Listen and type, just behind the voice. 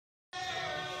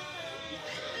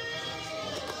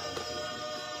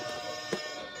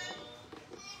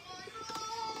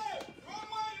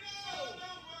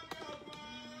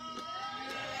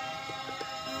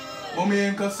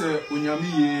Omen kase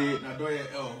unyamiye na doye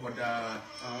wada.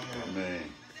 Amen.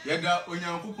 Yada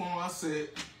onyankopon ase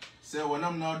se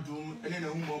wonam na dum ene na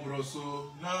humo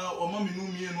broso na omaminu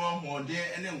mienu ahode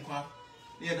ene nkwa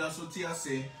yada so ti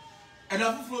ase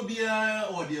eda foforo bia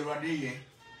wode Awurade ye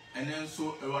ene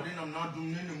nso Awurade nam na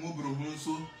dum ne mu brohu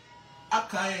nso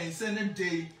akaye se ne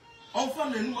dey onfa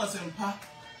nanu asempa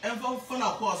enfa fa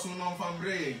na kwa so no onfa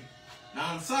mbre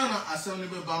na ansana asem ne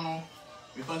beba no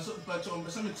mefanso pacho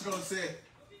mbese metro se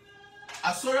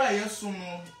asora yeso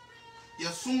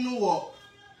no wo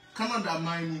Canada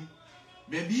mine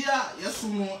baby yeso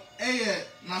no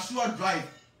National Drive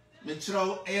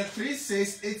metro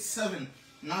 3687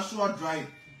 National Drive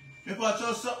me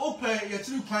pacho se open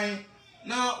yetiri kwan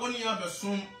na oni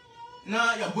abesom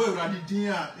na yabo Awurade din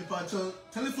a me pacho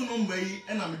telephone number yi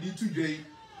na me di tudwei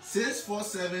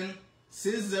 647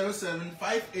 607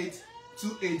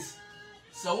 5828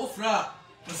 so wo fra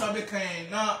Musabe kan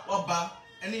na waba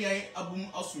ene yan abum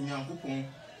asunyankopon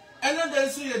ene den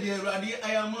so ye de Awurade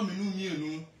ayama menu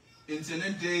mienu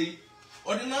internet day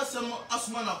ordinary sam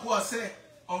asuma na ko ase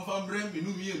onfambre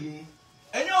menu mienu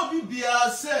enye obi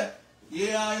bia se ye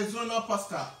Zonal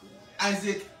pastor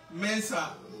Isaac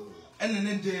Mensah ene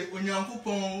ne de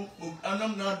onyankopon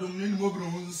anam na dom ne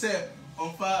mobru se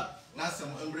onfa na asem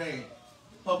embre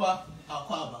papa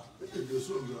akwaba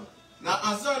na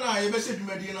ansana yebese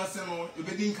dwumadi na se no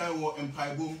yebedi nkan wo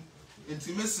empaibom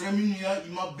enti mesra menua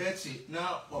ima Berchie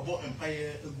na wabo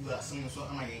empaye egu asem so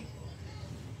amayen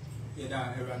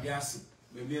yeda Awurade ase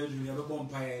bebi adwumi yebebo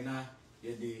empaye na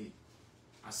yede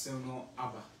asem no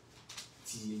aba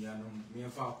ti yanom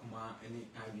mefa akoma ene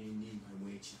Agyei ni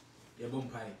maimo echi yebo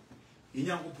empaye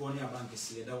Nyankopon ne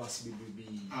abankese yeda wase bebrebe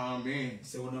amen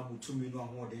se wona mutumi no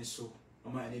ahoden so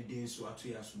ama ene den so ato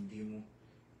ya asumde mu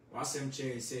wasem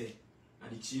che se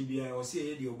adichie bia o se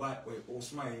ye de oba o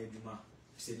sma ye adwuma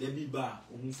se da bi ba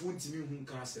omufo ntimi hu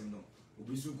ka asem no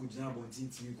obizu kugina bonti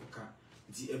ntimi koka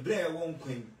nti ebre won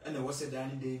kwan na wo se da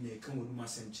ne de na ka wonu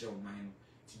asem kire o man no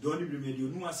ti do ni brimedi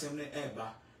onu asem no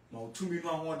eba ma otumi no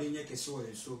ahode nye kese o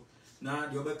so na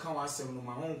de obeka wa asem no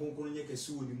ma hon konkon nye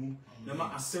kese o ni mu na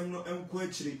ma asem no enko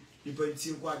akire nipa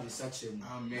nti nko ade sakyere mu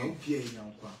na opie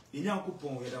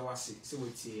Nyankopon yeda wase se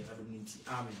wetie adom nti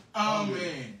amen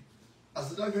amen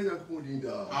Asida Kenya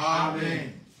Kupodinda.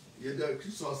 Amen. Yeda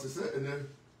Kristo asese ene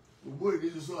ubo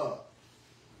edi so a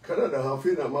Canada ha fe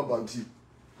na mabanti.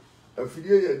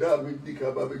 Afidie yeda me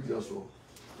dika ba be gina so.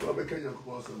 Wa be Kenya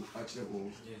Kupodinda achire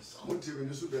bo. Yes. Montie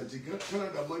be so da jiga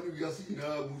Canada manu wiase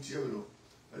ina mutie no.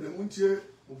 Ene muntie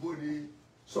ubo ni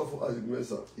sofo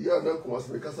Mensah. Ya na ko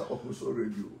asme kasa opuso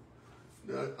radio.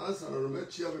 Na answer no me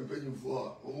chia me panyimfo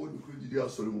a omo du kredidi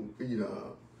asore mu enyina.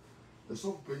 The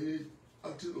sofo panyi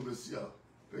acting overseer,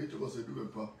 pay to us a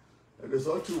duper, and there's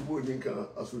all two board income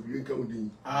as we drink out.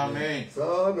 Amen.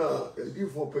 Sana,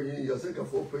 give for paying, your second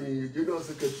for paying, general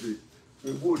secretary,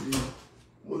 the body,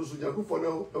 Mosuyaku for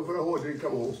now, over a whole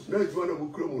income home. Next one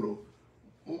of criminal.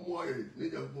 Mumway,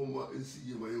 Nina Mumma, and see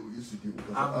you where you used to do.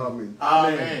 Amen.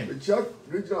 Amen. The church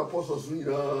regional apostles, and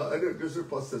the district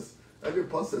pastors, and the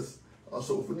pastors are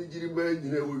so for Nigerian men,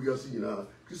 you know, we are seeing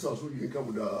Christmas will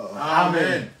come with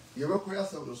Amen. You ever quite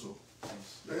so.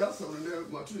 Na ya sam ne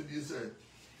matu di se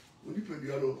oni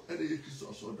pedua no e de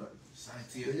Kristo asoda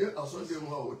santie ye asoda mu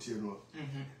ha wotie no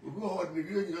obi ho de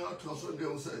bi nyina atu asoda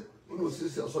mu se ono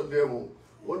sisi asoda mu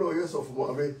ono yes of mo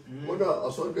ame ono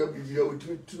asoda bibia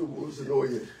otimi tunu mu se no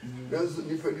ye nanso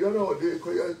ni pedua no de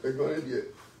koya edwane de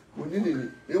oni ni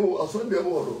yo asoda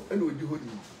mu ho e no di hodi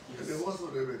e ho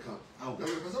asoda be ka na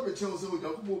me pesa be chewo se o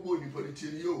jaku bo ni pari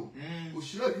tie yo o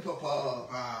shira di papa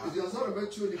e di asara be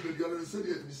chewo ni pedua no se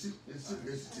de ni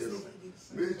no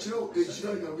me chewo e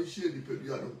shira ya be shira di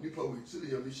pedua no ni pa we se de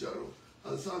ya be shira no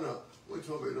ansana we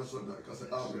to be na so da ka se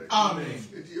amen amen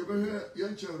e di ye be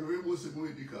ya chewo no we mo se mo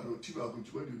edi ka no ti ba ko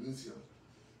tuma di nsia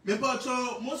me pa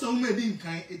cho mo so mo edi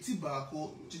nkan eti ba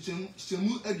ko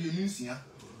chichemu aduonu nsia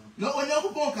na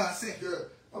Onyankopon ka se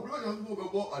abro Onyankopon be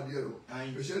bo ade no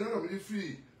be shira na me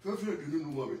free fefre aduonu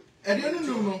nu mo be aduonu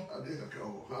nu no ade ka ka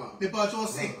ho ha me pa cho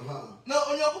se na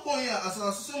Onyankopon ya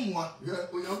asase so mua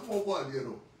Onyankopon bo ade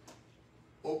no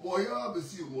oboya be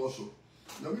si mo so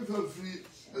na me free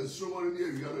ensuro ni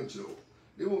awia no nkyerɛ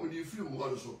ne mo me free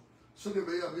mo so so de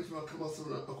be ya me tuma kama so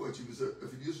na akwachi bi se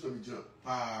afidie so na me gyina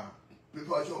me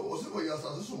pa cho o se ko ya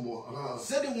asase so mo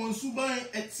se de won suban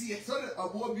etie se de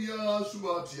abo bia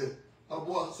suba tie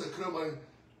abo se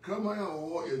kraman a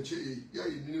wo ye nche ya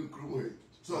yi ni krumo he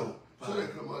so de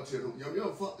kraman tie no ya me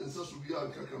afa nsa so bia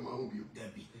nka kraman ho bio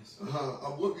dabi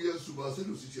abo bia suba se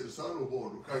do si tie sa no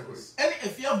board kai ko ene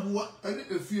efia boa ene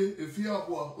efie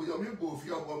abo o ya me bo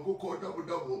efie abo ko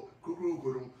dabo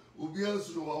krokro Ubi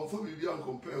else no one for me be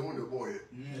compare on the boy.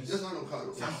 Yes, I don't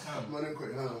count. Man,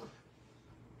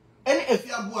 and if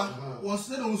you are was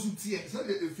said on Sutia, said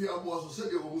if you are was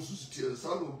said you was to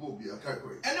son of Bobby, a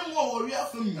cacoy. And more warrior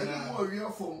from me, and more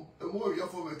real from a more real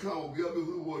from a count, we are the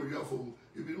warrior from.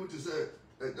 If you want to say,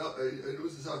 and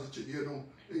this is how to you know,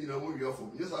 you know, warrior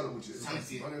from. Yes, I don't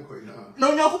see.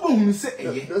 No, no,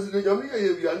 say, there's the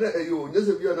Yamia, you are not a you, yes,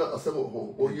 if you are not a summer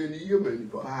home, or you need your many.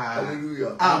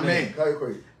 Hallelujah. Amen.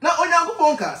 Cacoy. Now, when you go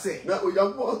on, say, now,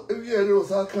 young boy, if you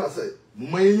are I can't say.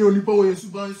 My only power is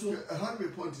Suban, so I had me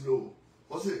point to know.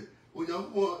 What's it? When you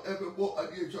want ever bought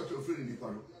a dear church of friendly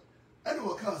panel. I know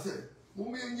what can say.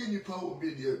 Mummy and Yenny power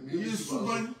be dear, me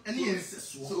Suban, and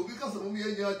yes, so because of Mummy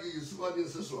and Yagi, you Suban and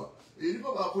Seswa. You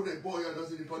never put a boy and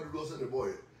doesn't depend on the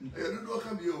boy. I don't know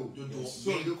come you.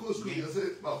 So the course could have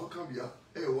said, Babu Cambia,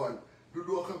 A1. Do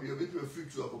not come here, make me a free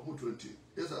to up a 20.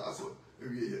 Yes, I saw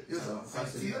every year. Yes,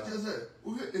 sir.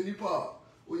 Who hit any power?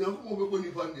 We young people go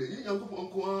in Pandia, young people on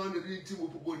Kwan, the team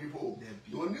of Bonipo.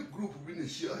 The only group of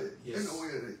British share, and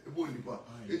away a Bonipa.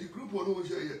 A group on over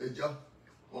a job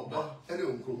or bar, and a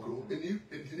cocoa, and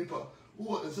Nipa,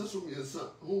 who are ancestral me and son,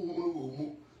 who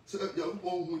move, so young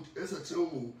people as a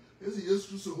tell as he used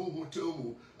to so home tell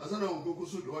me, as I don't go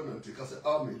so do one take us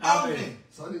army. Amen.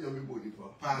 Sonny young Bonipa.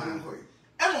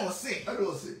 I don't say,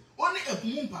 only a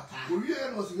boom pata. We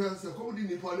are not as a comedy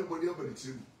Nippon body of the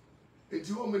team. It's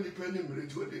how many penny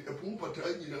minutes a poom pata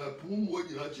in a poom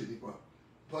wood in a chinipa.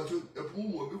 But a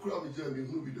poom will be cramming German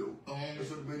who we do.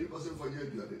 So many person for you.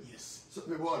 Yes. So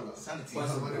the water. Sanity.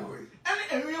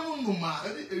 And a young woman,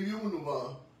 and a young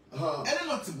woman. And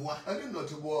not to war. I did not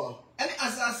to war. And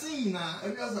as I sing now,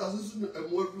 and as I listen a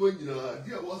more doing,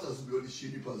 dear was as we are the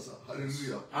shitty passer.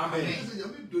 Hallelujah. Amen.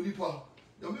 Yami Donipa,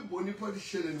 Yami Bonipa, the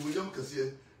shell and William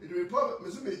Cassier. It will be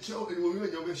probably Mr. Chow and William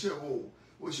Yamasha.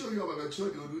 We'll show you about a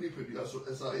child you do need as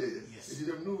I yes. It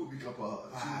didn't know become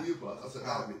as an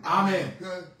army. Amen.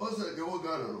 Also, the whole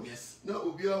Ghana. Yes. Now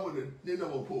we'll be out on the dinner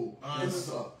of Paul.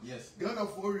 Yes. Ghana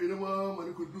for you,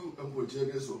 man could do and put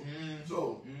so.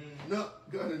 So now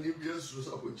Ghana need to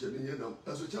support Chenian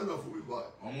as a channel for we buy.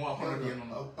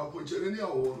 I put Chenian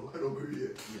or over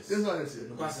here. Yes, I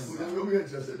said. We're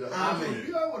interested.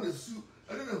 Amen. I want to sue.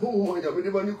 I don't know who I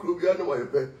am, but if you could be on my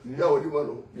pet, now what do you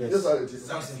want? Yes, I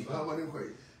did.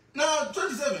 Now,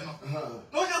 27.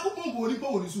 No, you put Boni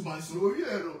Power in Suban. So,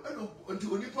 yeah,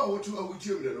 until Nipa what you are with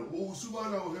children, who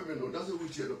Subana or heaven, that's a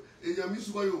witch. In your Miss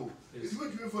Wayo, it's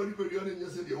what you for the period and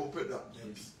yesterday opened up.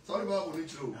 Sorry about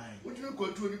what you what you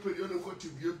control the period and got to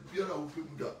be a beer out of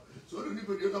Buddha. So, the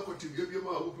period not to be a beer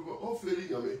out of all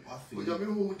failing away. But you may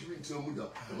want to be Tamuda,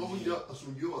 and what we are as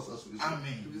we go as we say.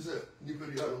 Amen. You say,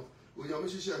 Niperiano. When you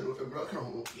miss a black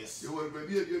home, yes, you will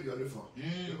be a dear uniform.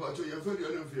 But you are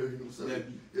very unfair himself.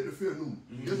 You're the fair noon.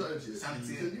 Yes, I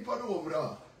see. The Nippon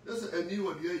over that's a new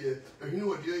idea, and you know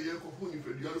what dear Kopuni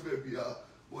for the other baby are.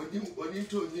 When you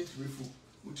told me to be full,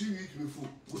 would you meet me full?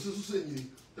 Was also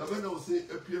saying, the man was saying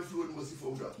a peer fluid was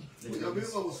for that. When your baby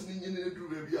was sitting in the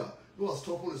baby, you are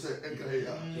stopping and say,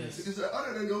 Enkaya. It is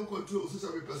other than your control,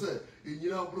 6% in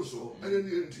your Brussels, and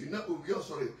then not will be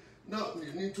sorry. Now,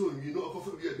 you need to, you know, a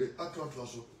coffee at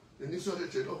Atwaso. And you saw the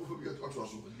check of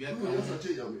Atwaso. You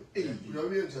are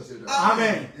very interested.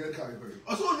 Amen.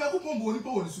 Also, you put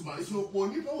Bonipo in Suban. So,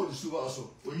 Bonipo in Subaso.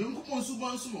 When you put on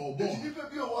Suban or Bon,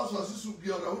 if you was as you be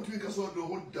around, make us all the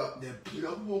whole that. You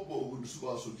have more in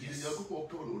Subaso. You have to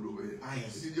put on the way. I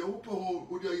see the open,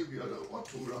 would you be around? What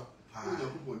to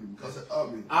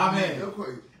Amen. Amen.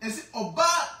 And say, Oba,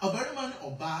 a very man,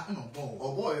 Oba, and a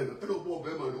boy, and a boy,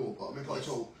 Berman, make a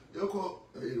show. You call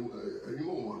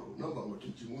anyone, number what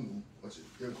you want, what's it?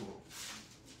 You call.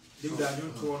 Leave that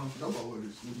number one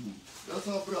is that's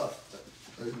our brother.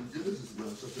 Genesis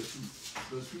chapter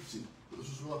 2, verse 15. This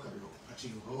is what I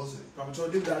was saying. Come to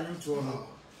leave that to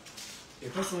a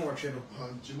person watching.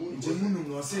 Jimun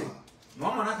was saying.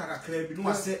 No man aka clear bi no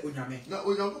ase onyame na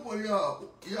onyankopon ya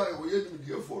we ye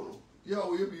di aforo ya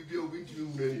we bi bi obi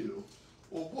ntimi hunani no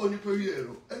obo ni pa wie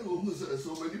no e no hu se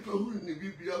so mani pa hu ni bi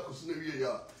bi akoso na wie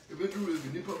ya e be duru bi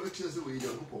ni pa be chese we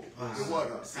nyankopon e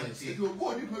wada e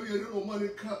obo ni pa wie no man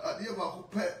ka ade ba ko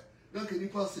pe na ke ni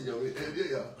pa se nyame e de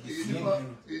ya e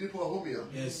ni pa homia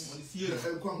yes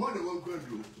e kwa ho de won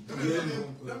kwadu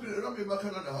na me ba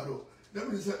kana da hado. Let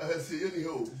me say, I say,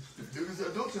 anyhow, there is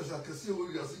a doctor that can see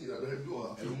what you are seeing at the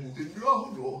door. The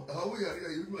door, how we are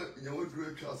here, you know,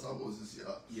 direct class almost this year.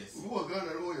 Yes. We were going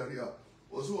to know here.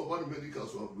 also one medical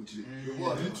so which you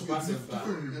never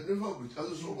which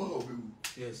as so one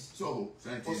yes so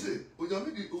I say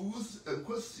onyame who and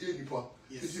question nipa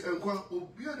is enkwa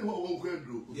obi ani ho won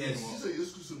kwadro yes say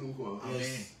yesu kristo no nko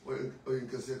yes o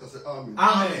nkase kase amen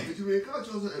amen it we catch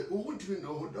us o won't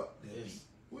know hoda yes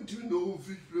won't know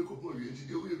free break up we enti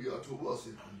de we be ato bo ase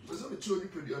so me tro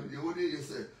nipa dia de wo dey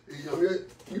say enyame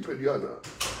nipa dia na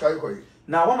kai koi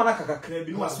na wa mana kakakra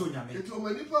bi no ase onyame eto ma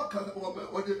nipa ka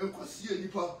o de enkwase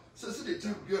nipa se de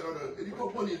tip dia na nipa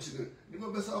boni enti nipa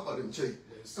besa aba de nchei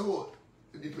so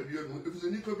nipa dia no if the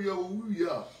nipa bia wo wi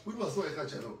a we must so e ka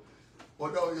chero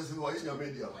oda o yesi wa nya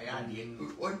media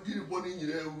o di boni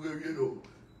nyire wu awie no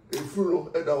efuru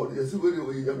no eda o yesi we de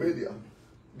o nya media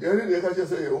Gary, they can't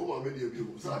say, oh, my media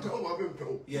people. So I tell my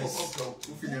people, yes, I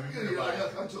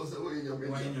can't say, oh, in your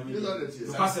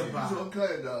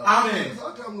amen.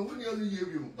 Sometimes when you're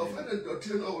you, offended or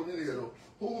 10 hours,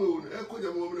 who will echo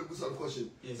your moment of some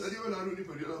question. So even I don't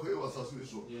even know who was as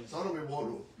usual. So I don't be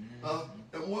bored.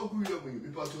 And what we are doing,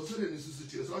 because you're saying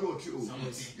necessity, so I don't you.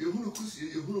 You who could see,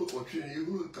 you who or train, you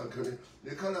who can carry,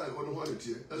 they can't have one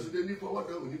here. As they need for what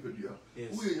they will need to do.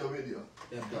 We in your media.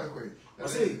 I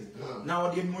say,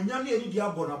 now the Munyani and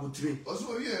Diabon Abutri.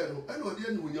 Also, yeah, I know the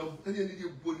end when you're any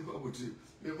body Abutri.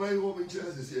 The very woman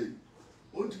chairs is saying,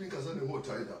 won't be because I'm more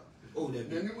tired. Oh,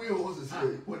 then anyway, was the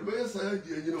same. What may I say,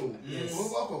 you know,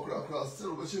 walk across,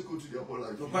 still go to the upper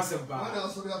life. I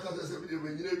also got as every day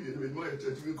when you with my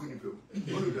attention, and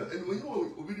when you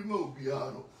will be more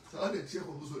piano. So I didn't check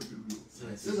who's going to do.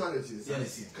 Yes,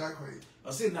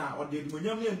 I say now, or the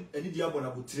Munyami and Diabon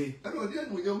Abutri. I know the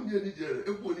end when you're near the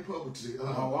Ebony Pabutri.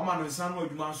 Oh, one and son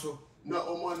of Manso. Now,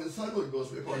 on one and son of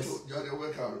Gosway, Jada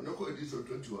work out, no call this or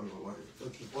 21 or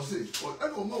okay. Or say, or I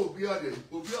don't know, be added,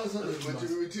 will be answered as much as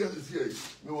we tear the fear.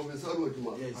 No, Miss Arnold,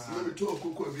 let me talk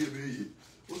cook baby.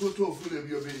 Also, talk full of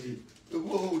your baby. The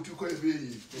war to quite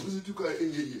baby, was to quite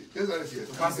in ye. Yes, I see.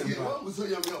 I was so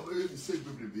young, I say,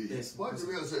 baby. What the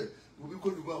man said, we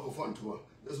could do about fun to her.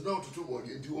 There's now to more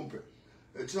into one pair.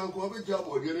 A chunk of a job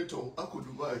or the other tongue, I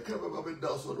could buy a cab of a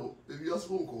dozen, if you are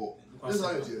smoke call. Yes,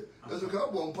 I see. There's a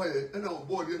cab on fire, and our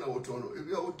body in our tunnel. If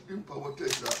you are in power,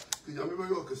 take that. Can you remember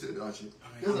your cassette, Archie?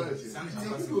 Yes, I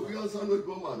see. You will be on Sunday,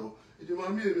 Bomano. It is my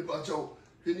mere patcho.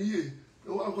 In the year,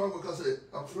 no one can say,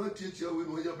 I'm trying to teach you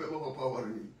when you have more power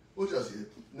in me. What does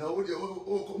it? Now, what you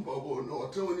all comparable, no,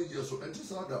 20 years so, and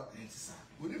it's harder.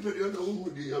 Would you put the other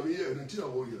woman the Agyei until I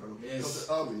will hear?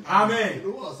 Amen. Amen.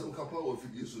 You know, some couple of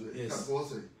figures. Yes.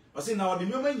 I say now the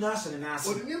new nation and ask.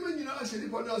 What the new nation,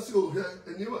 if I don't see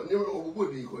and never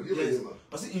overbody.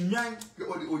 I say in young,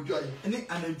 what the old giant, and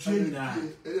a train,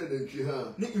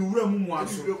 and Nick room was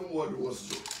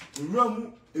so.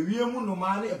 Room, a real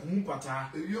money of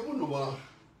Mumpata, a real monoma,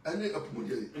 and a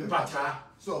Pumpa.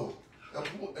 So, a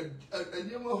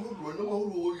young one, no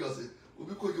one will say,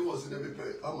 because you was in every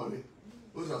pay, money.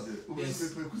 What was it?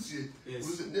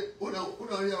 What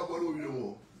are you about?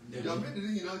 You have made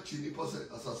the Chini person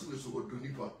as a service of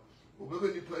Dunipa. Whoever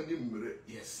Nipa Nimbre,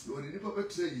 yes. No, the Nipa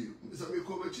betray you. Mr.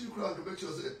 Mikovachi crowd to bet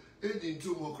you say, 18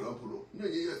 more crampulo. No,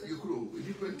 you crew with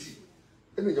you 20.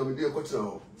 And then you'll be a coach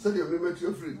now. Said you remember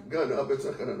your free Ghana,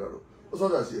 better Canada. What's all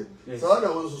that here? So I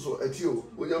was also at you.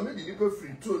 When you made the Nipa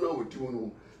free, 2 now with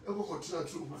you. I will continue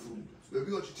to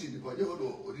maybe what you see, but you don't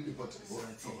know what you put for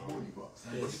Monipa.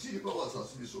 But you see the powers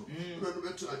as we so. You know,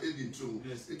 better 82.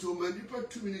 It will make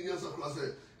 2 million years across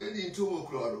 82 more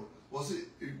crowd. Was it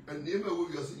a name of what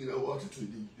you are saying in our water to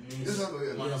thee? Yes, I know.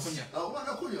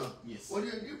 Yes. What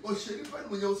you was sharing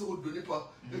when you also do Nipa,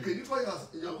 and can you buy us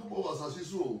in your was as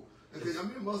his role? And can you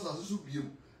make us as a soup you?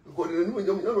 According to the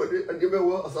young already, and give me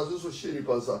as a social shady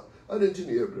pansa. I didn't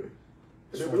hear every.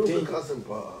 And every cousin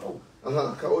pa.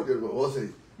 Coward was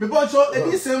it? Because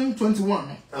it is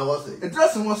 21. I was it. The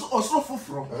dressing was also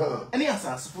from any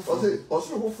assassin. Was it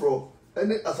also from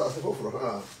any assassin for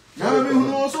her? Now,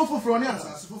 we also for any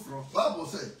assassin for Bible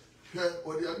say,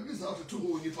 what the abuse after 2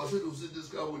 when you pass it to see this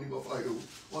guy when you fire.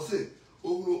 Was it?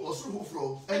 Oh, also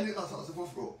from any assassin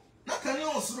for. Not can you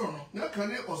also not can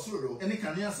you also any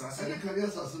can you assassin? Any can you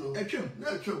assassin? A chum,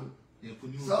 no chum.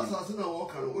 Assassin or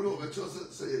walker, whatever chose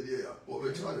say, yeah, or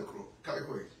a child crow.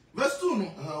 Kaikway. Verse 2 no.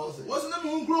 Wasn't that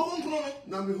who grow on chrono?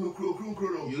 Naming who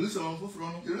crow. You listen on for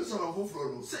front. You listen on for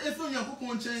front. Say if you have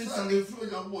one change, and if you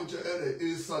have one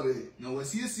is Sunday. Now,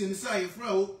 was he seeing the side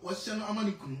fro, was Shannon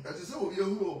Amanicum? That is all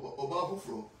you know about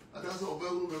fro. And that's all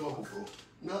well remember fro.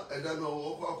 Now, I don't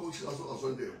know what coach also on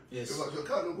Sunday. Yes, if I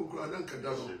can't go cry and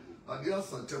cadano. And the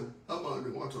answer, I'm on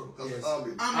the water.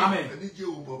 Amen. And did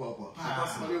you, Papa?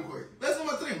 That's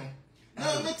number 3.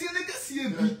 na meti ne kase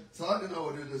bi saa de na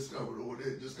wo de describe wo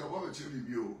de describe what you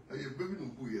review e baby no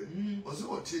bu ye o se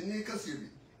wo tini kase bi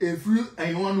efiri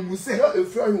ayewa no mu se ya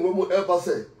efiri ayewa mu e ba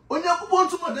se Onyankopon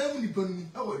tuma dan mu nipa no mu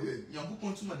awo ye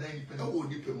Onyankopon tuma dan nipa no awo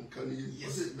nipa mu kan yi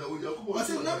o se na Onyankopon o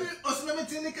se na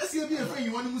meti ne kase bi efiri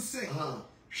ayewa no mu se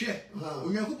hwe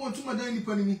Onyankopon tuma dan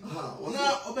nipa no mu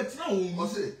na obetena wo mu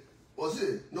o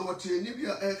se na wo tini bi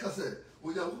a e kase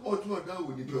Onyankopon tuma dan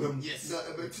wo nipa na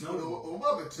ebetena o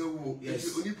ba betena wo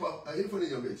onipa ahefo ne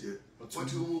nyamete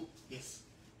wati wo yes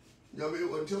nyame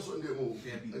wonte so ndemo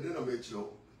ede na mechiro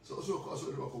so ko so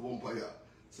de ko bompa ya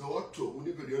so wato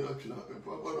unipedia na twina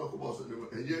pa pa na ko ba so de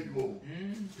eje adimo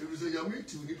e bi se nyame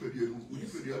ti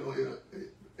unipedia no ya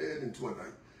ni to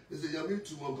dan e se nyame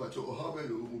tu mo pa cho o ha ba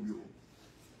no mu bi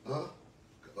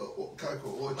o kako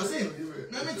o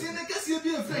na meti ne kase bi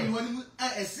efra yi wani mu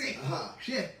ese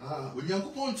hwe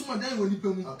Onyankopon tuma dan woni pa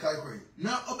mu kako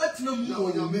na obetena mu na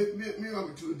nyame me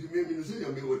am tu di me no se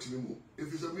nyame wotimi mu e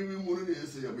fi se me mu no ne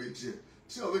ese nyame tie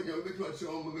se o be nyame be tu ati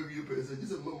o mo be bi pe se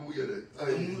jise mo mu yere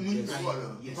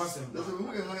yes na se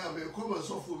mo ye ha ya me ko ma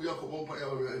so fu bi akobon pa ya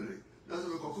wa re na se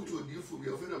me ko kutu odi fu bi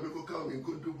afena me ko ka me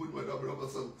ko ndu bu ma da bra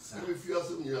basam e me fi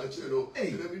asem nya che no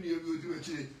e na mi ni bi odi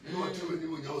wechi e wa te ni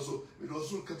mo nya so e do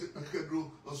so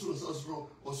kakedro so sasro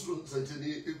so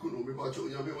santeni economy ba cho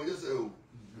nyame wo ye se o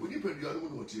uni pedu anu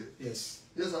no tie yes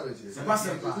are tie se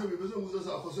passe pa se me beso muzo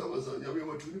sa akoso amasa nyame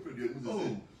wo uni pedu anu zo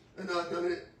e na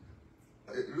dane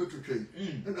lotu twei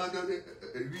e na dane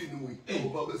wi nu mu o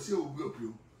ba ba se o bu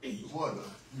apio voilà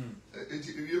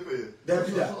eti ewie pe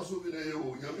so bi na ye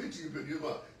o nyame ti pedu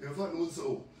ma ye fa no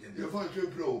so ye fa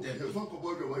twempro ye fa ko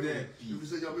bodo wa ye you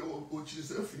say nyame o chi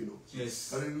se fi no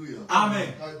yes hallelujah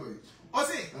amen o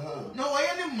say na wo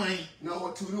ye ne man na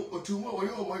o tu mo wo ye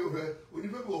o ma yo he oni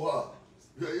pe bo ha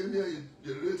ye ne ye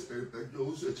generate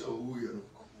no so cha wo ye no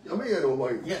nyame ye no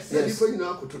man yes ni fa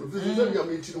ina ko to no this is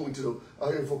nyame ti no nti no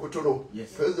ahe fo ko to no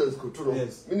presidents ko to no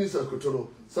ministers ko to no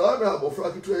sa na bo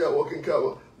fra ki to ya working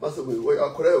car masa we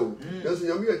akora o yeso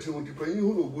nyame ye ti no ti pan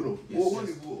hu no bu no wo ho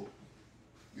ni bu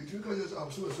you think I just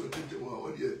absolutely so tete mo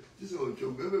what ye this is on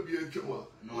chom bebe bi e chom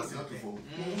no na to fo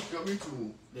nyame ti no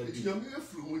nyame e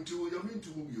fru mo ti wo nyame ti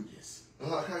mo bi yes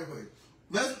kai kai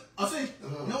well I say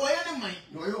na wo ye ne man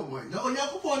no yo man na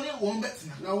Onyankopon ne won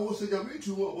betina na wo se nyame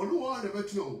ti wo wo no wa na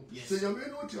betina o se nyame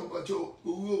no ti amba cho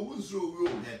wo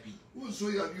so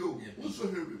ya bi o wo so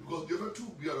here because the other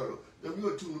two bi ara nyame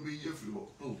o ti no bi ye fru ho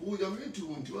wo nyame ti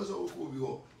wo nti wa so ko bi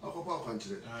ho akopa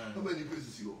akwankyere how many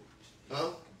places you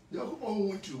ha Yakupon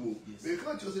went to move. They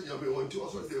can't just say Yame want to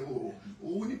also them all.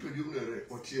 Who need preliminary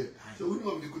or tear. So we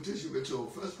know the quotation better.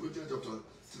 1 Corinthians chapter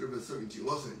 3 verse 17.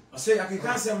 What's it? I say I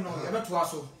can say no, never to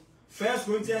us. 1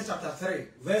 Corinthians chapter 3,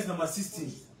 verse number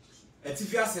 16.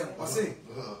 Etifiasem, I say,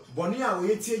 Bonia,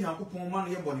 we tie Yakupon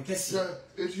man, your bonny case.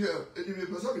 If you have any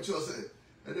person, which I say,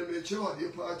 and then may show the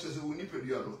purchase of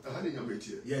Winnipidiano, a honey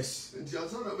Yamete. Yes. And the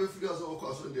answer of every other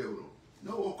cost on Devil.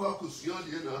 Na okwa kusua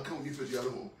de na aka oni fediare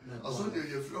ho aso de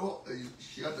ye fre ho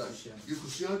shiada ye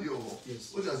kusua de ho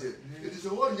o ja se it is a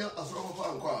one ya aso papa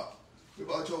anko we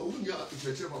ba cho unya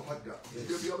icheche papa da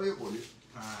de bia ba ye bole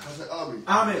ase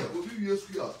amen obi wie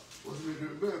sku a o se de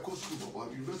be ko sku papa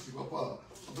university papa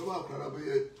o ba akra ba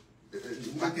ye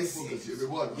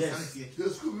yes the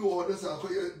school we order sa ko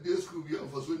ye the school we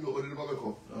for so no order ba be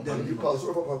ko the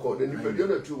pastor papa ko the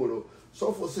fediare tu no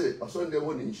so for say aso de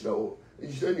woni nchira o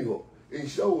nchira ni ho in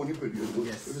show ni pedu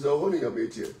if is a honey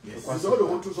abete is all the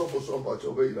want to so for some part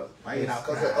of ila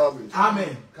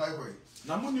amen kai kai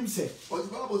na munim se but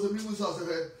Bible say me musa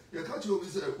say you catch you be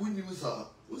say wonni musa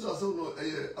usa so no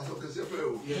aso kese fe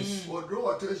o or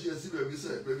draw attention see be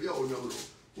say be ya onam no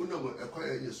onam e kwa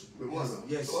yesu me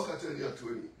wana so ka tell you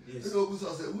atoni no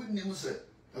musa say wonni musa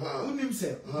unim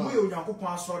se wo ye Onyankopon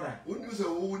asora unim se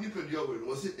wo ni pedua we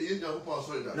no se ye Onyankopon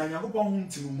asora na Onyankopon hu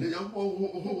ntimu na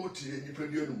Onyankopon hu ti ni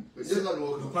pedua no ye la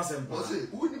no ko se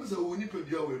unim se wo ni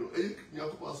pedua we no ye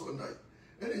Onyankopon asora ndai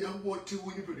ene Onyankopon ti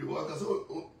wo ni pedua aka se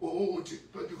o ti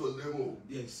Pentecost demo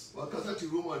yes aka se ti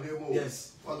Roma demo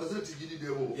yes aka se ti Gidi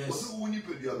demo o se wo ni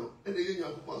pedua no ene ye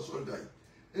Onyankopon asora ndai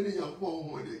ene Onyankopon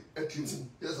hu de atimu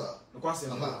yes sir ko se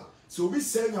so we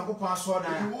say Onyankopon asora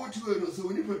dan wo ti we no se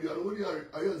wo ni pedua no wo di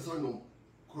ayen san no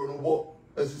kronobo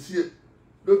asisie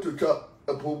do twa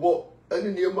apobo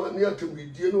ene niema ne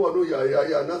atumidie no wano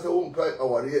ya na se wo mpa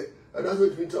aware ana se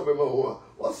tumi ta be ma ho a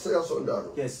what say asonda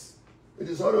no yes it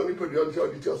is all only pedua no twa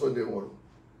di asonda mo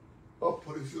o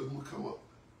police mu kama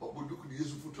o boduku di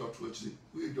Yesu futu ato akire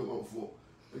we edomanfo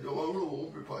edomanfo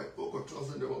wo pepa o ko to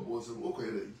asonda mo bo se o ko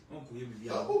yere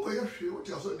o ko ye hwe o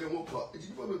ti asonda mo pa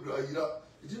eji pa be bra yira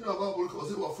eji na ba bo ko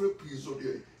se wa fre please o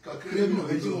de ka kremi no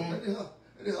eji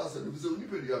ɛne ha asɛ no bisɛ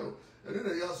onipadua no ɛne na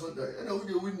ɛyɛ asɔndae ɛna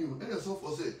wode wonim ɛna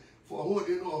sɔfoɔ sɛ fa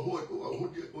ɔhoɔden no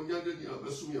ɔhoɔden onyade ni a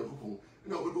bɛsom Nyankopɔn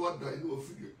ɛna wode wadae ne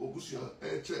wafiri obusua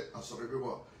ɛkyɛ asɔre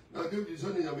bɛbɔ na David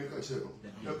sɛ ne Nyame ka kyerɛ no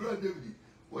na bra David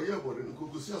wɔyɛ bɔne no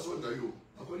kokosi asɔndae o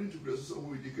according to Brasu sɛ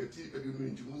wo di kati ɛde no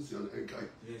nti mu nsia no ɛnkae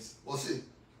ɔse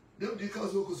David ka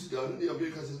so kosi da no ne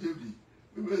Nyame ka sɛ David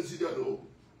me nsi da no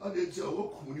ade nti a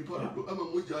wɔkum nipa dodo ama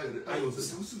mogya ayɛ ayɛ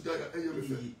sɛ wusu da ɛyɛ me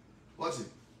fɛ wate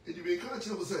ɛdi me ka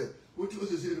kyerɛ mo sɛ wotu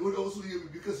osese ne wo so yɛ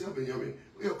bibi kɛse abɛnyame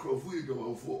woyɛ krɔfo yɛ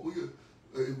dwamanfoɔ woyɛ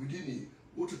ebudini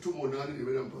wototo mo na ne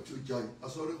bɛda mpatio gyae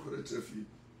asɔre kɔrɛ trafie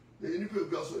na nipa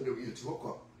bi asɔ ne yɛ ti hɔ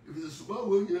kwa ebi sɛ suba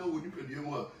wo nyina wo nipa die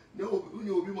mu a na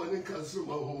wonya obi ma ne kansere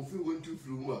ma ho mfi wo ntu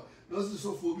firi mu a na sɛ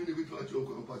sɔfo bi ne bi to akyerɛ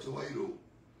ko mpatio wa yiro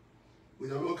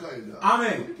onyame ka ida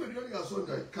amen nipa die ya asɔ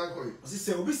dai kai koi ɔsi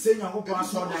sɛ obi sɛ Nyankopɔn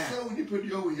asɔ dan sɛ nipa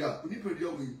die wo ya nipa die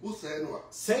wo wo sɛ no a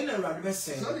sɛ na Awurade bɛ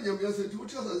sɛ sɛ ne nyame asɛ ti wo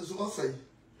tia sɛ so wasɛ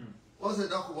wasɛ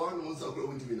da ko wa no nsa kora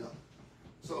wontimi na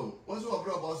so once we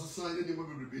brought about society, they will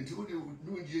be into the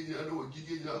new year and what you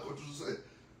did not to say.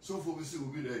 So for we see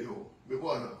will be there, yo.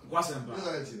 Bewana wasn't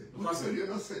you're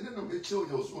not saying, then I make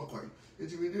children was not quite. It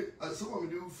will be as someone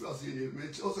do fast in it,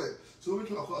 make also. So we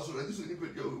talk about this will be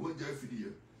what Jeff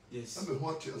here. Yes, I'm a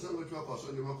watcher, as I will talk about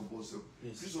the Marco Bosso.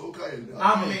 This is okay.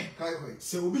 Amen.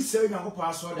 So we say, Uncle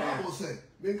Pastor, I will say,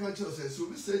 make a choice, so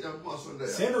we say, I'm Pastor there.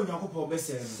 Say, Uncle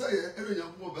Bessel. Say, every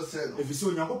young Bessel. If you saw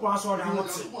Uncle Pastor, I want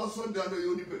to pass on down the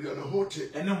Unipedi and a hotel.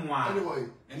 And anyway,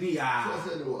 any ya.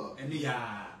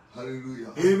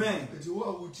 Hallelujah. Amen. And you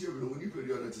are with you when you put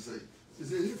your letter to say, they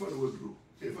say, if I would do,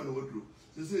 if I would do,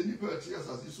 they say, Nipper tears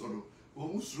as this one,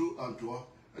 almost through Antoine.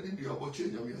 I didn't do about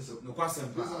change yourself. No question.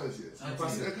 I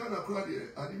can't cry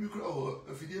here. I didn't cry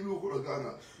if you gave me a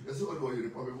Ghana. That's what you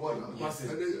report water. And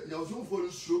then you also follow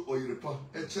through or you report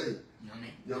a chain.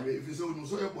 Yummy, if you saw no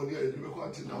soy upon here, you were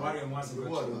quite in the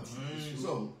water.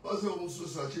 So, also almost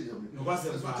such a yummy. No, what's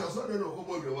that? I saw no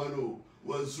about the one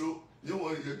was through. You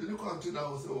know, you didn't come to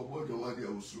now, so about your idea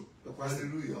was true.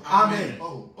 Hallelujah. Amen.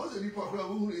 Oh, what's the people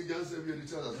who just have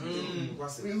each other?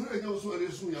 We heard you so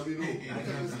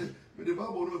soon, but the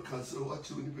Bible don't cancel what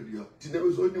you Wikipedia. There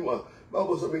was only one.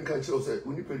 Bible something cancel said,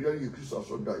 Wikipedia, you Christ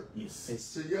son died. Yes.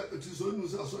 So, yeah, it is only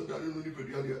a son died in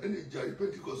Wikipedia. Any giant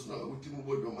Pentecost now with Tim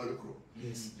Board of Manacro.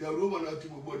 Yes. The Roman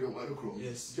Tim Board of Manacro.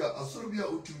 Yes. Yeah, a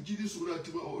Serbia with Tim Gidis who had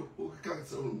to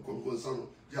cancel Conconsano.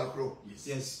 Jacro.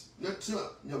 Yes. Next,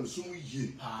 Yamsum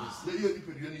ye. The year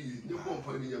you no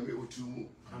company Yame or two.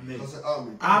 Amen.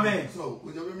 Amen. So,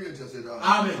 when Yammy said,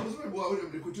 Amen. I was very well with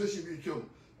the quotation become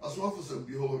as one for some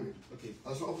behold me. Okay.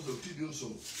 As one for some Tidian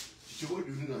song. She would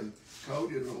do nine.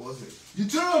 Cowdy and was it? You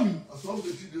tell me. As long as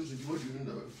the Tidians you would do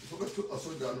nine. Forgot to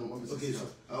assault down on my okay.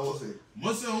 I was a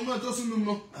Monsah, doesn't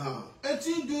know. Ah, and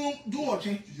you do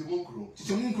watching. You won't grow.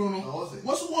 You won't grow. I was it.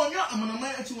 What's one year? I'm on a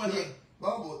man at 2 1 year.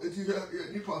 Bible, it is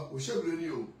a Nipa, we shall bring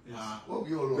you. What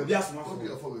be all of as much for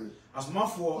it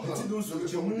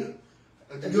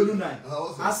and you 9.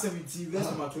 As 17, verse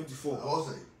number 24. I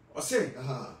was I say,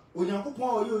 when you put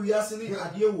more, you are saying,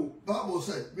 Agyei. Bible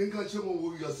said, make a chemo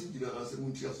who you are singing as a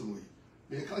Muntiasaway.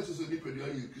 Make a catch us a nipper,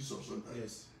 you kiss of Sunday.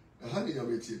 Yes. A honey, your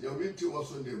mate, your mate was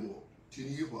Sunday more.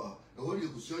 Tinipa, and what you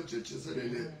could search churches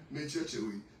and make church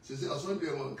away. Says a Sunday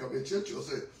one come a church or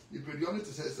say, you periodic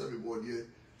says everybody.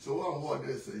 So one more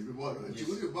day say, we want to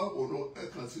do the Bible, no, I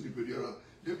can see the period.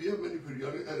 There be many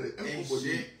periodic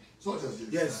everybody. So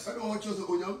yes, I don't want you to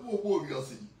go young boy, you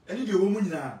see. Any woman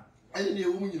now. Any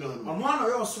woman, you know. And one of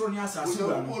your Sonia's as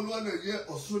well. 1 year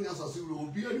or Sonia's as you will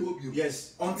be and hope you.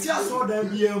 Yes, on Tiaso there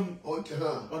be on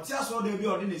Tiaso there be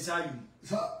on inside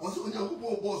you. Was on your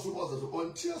boss was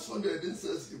on Tiaso there didn't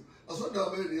say you. I saw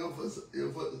that very emphasis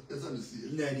in the sea.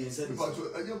 Yeah, the inside. But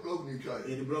I just broke me cry.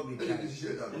 The broke me cry.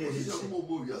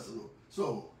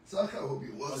 So, Saka will be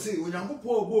one. Say, when you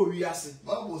poor boy, we ask.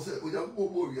 Bible said, when you poor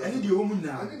boy, I need a woman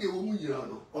now. I need a woman, you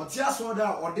know. Or Tiaso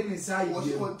that or didn't inside you.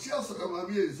 On Tiaso,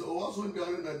 my ears, or was on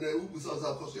down and there who was a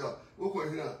Cosia, who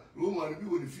here, Roman, you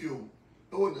would feel.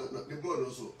 Oh, the brother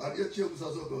also. I get children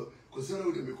as a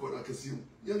Cosero de Micona Cassim.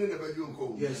 Yan never you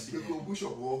go. Yes, you go bush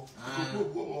of war, you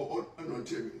go or on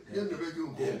Timmy. Yan never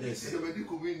you go. Yes, never do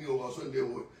communion or Sunday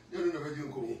work. Yan never you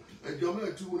go. And your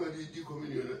man too, when I did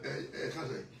communion, a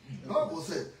cousin. Bible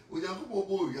said, when you go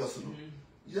boy, Yasu.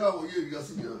 Yaw, you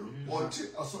Yasu. One tea,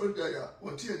 a solid day,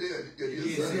 one tea a day,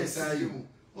 yes, I am.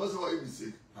 What's why you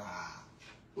say? Ah.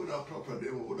 What are proper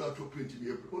demo, what are to print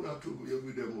me, what are to go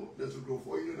every demo, that's to go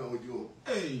for you now, you.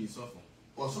 Hey, suffer.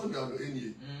 Or sundown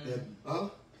any. Huh?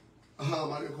 Ah,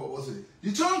 my call was it.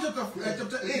 You turned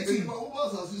chapter 18. Who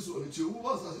was as this one? Who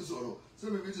was as this one?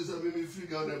 7 minutes, 7 minutes, 3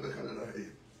 down there, Canada.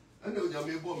 And then you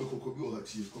may bomb a cocoa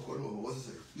at you, cocoa, what's it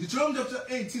say? Deuteronomy chapter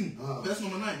 18, verse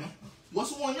number 9.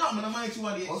 What's one young man? I might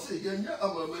I'll say, yeah,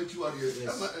 I'm a man to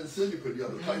Emma and send you for the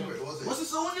other kind of it. What's it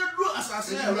so when you do as I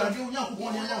said, I do young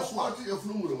one else. What your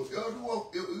funeral?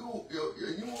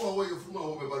 You move away from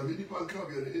home, but really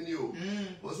pancabian in you.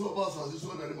 What's what about this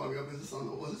one and my business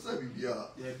on? Was it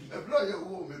a player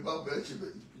woman about Berchie?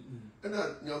 And then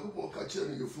Yakupo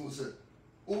catching your food said,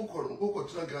 Oko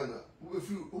Tragana, who a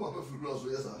few girls,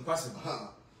 yes,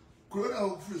 ha.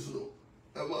 Corona Frisno.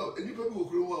 Any people who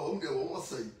grow up, they will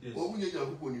say, oh, we are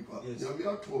Ponipa. We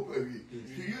are to a very.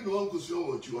 You know, Uncle Show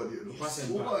what you are here. And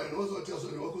also tell us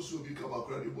Uncle Show become a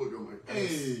credit board.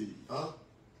 Hey, huh?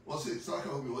 What's it? Saka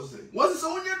was saying. What's it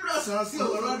on your dress? I see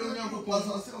around young people. I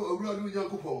say, around young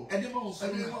people. And they won't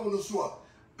the swap.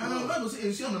 And I was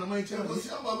in some of my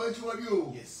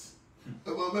children. Yes.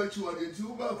 About my children,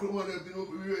 two back from one have been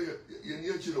over here in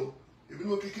Yachino. If you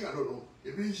look at Canada,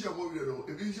 if you share what you know,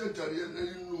 if you share Italian, then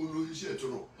you lose share to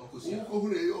know. Who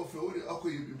offer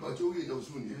Agyei Pachogi and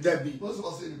Soon. Debbie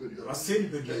was anybody. I say,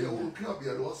 they won't crab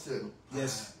you and what's said.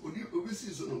 Yes. Would you be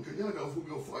season? Can you have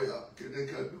a fire? Can they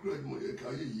can be great more than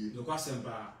Agyei? No question.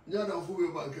 Yana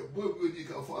for bank, boy, we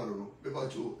can follow the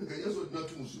Bacho. The Kayas would not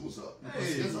to Musa.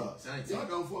 Yes, sir.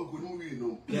 Yana for good movie,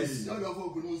 no. Yes, Yana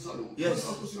for good Musano. Yes,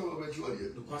 I was your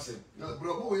eventually. No question. Now,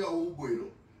 Bravo, ya bueno.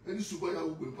 Any super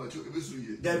will patch every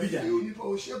year. David, you need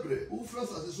our shepherd, who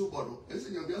first as a sober, and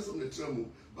say you're on the tremble.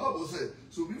 Bible said,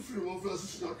 so be free one first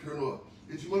is not colonel.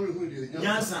 It's money who did.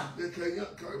 Yes, sir. They can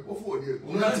go forward here.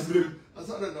 Not blue.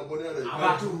 As I don't know what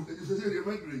I do. It is a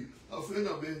memory. A friend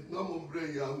of me, no more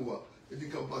brain young one. And you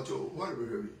can patch over. Why are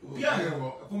we? Yeah,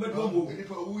 and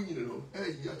if I win, you know,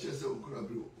 hey, Yachesa will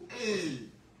grab you. Hey.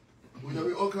 We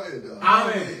have all kind of.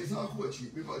 Amen. It's not what you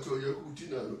be patch your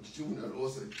Kutina and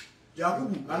also.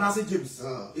 Yakubu, and I say James,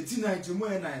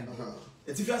 1899.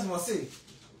 It's if you must say,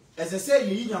 as I say,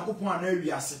 you need Yakubu and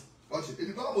Arias. Watch it.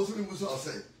 The Bible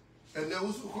say, and there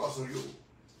was no cross on you.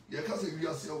 Your cousin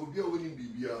Rias will be a winning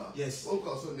BBR. Yes, all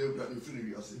cross on them that you feel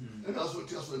Rias. And that's what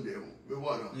just on them. We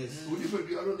want. Yes, would you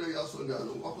be around the Yas on that?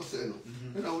 What was saying?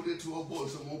 And I would let two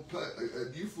balls some more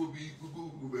gift will be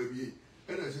Google baby.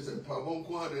 And I said, Pabon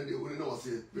Quad, and they wouldn't know what I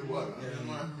said. We want.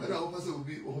 And our person will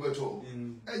be over top.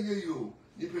 And you.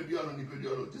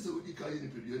 Nipediano, just a week carry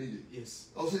Nipediani. Yes.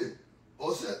 I'll say,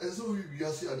 and so we are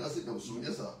saying that's it now soon.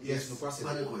 Yes, sir. Yes, no question.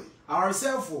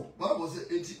 Ourselves for Bible said,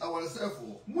 ourselves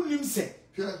for Munim say,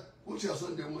 Pierre, what you are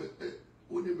Sunday,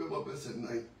 only remember best at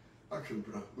night. Action,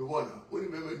 we want to only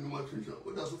remember no matter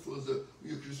what that's for the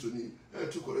Christian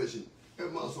to correction. A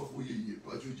mass of we,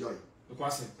 but you join. The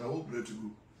question, I hope to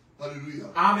go. Hallelujah.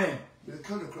 Amen. The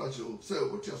kind of crash, say,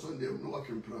 what you are Sunday, no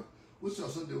action, what's your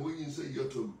Sunday when you say you're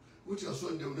told. Which are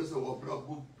Sunday, there's a wabra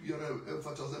book,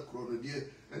 emphasis a crowd, dear,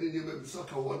 and in the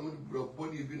Saka one would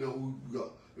body been a wood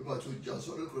about to just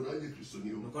sort of Christian.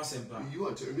 You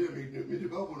want to make the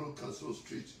Bible not cancel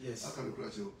street. Yes, I can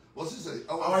crash you. What's it say?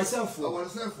 Ourselves for.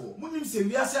 When say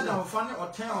we are said our funny or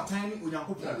tiny with your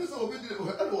couple. That is all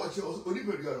I watch us,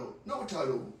 Olivia. No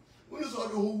title. When you saw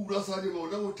the whole grass animal,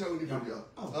 that would tell Olivia.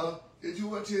 If you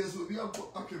were tears, will be up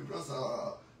in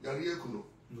Brasa, Yariakuno.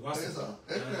 Yes, sir.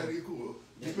 Every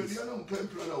Depending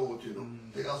plan out, you know,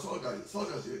 they are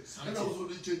soldiers, and also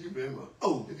the changing member.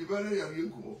 Oh, it's very young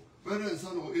inco, very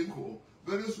son of inco,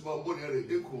 very small body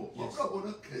inco,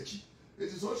 or catchy. It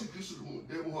is also Christian,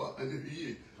 Demoa, and the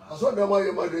year. I saw the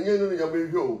Maya Madanian and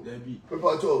Yabu,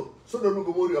 Papato, so the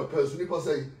Lucamoria person, if I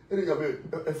say, any Yabu,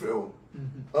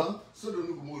 so the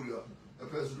Lucamoria, a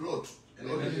person lot.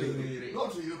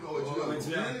 Not to you,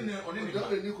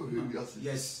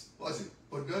 yes. Was it?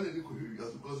 Or done any could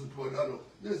because it was done.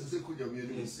 Yes, it's a good young man.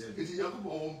 It is Yakubo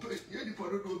on pay. Yet,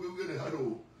 part of the way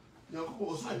hello. Yakubo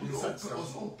was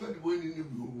on pet winning the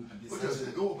blue. But I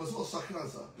said, no, but so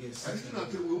Sakransa. Yes, I did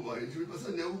not tell you why. It was a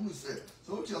never said.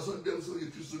 So just on them so you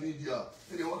to India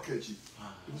and they were catchy.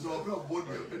 It was our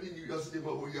body, and then you just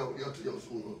never go out to your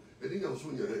soul. And then I was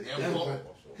soon.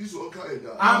 He's all kind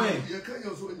of. Amen. You can't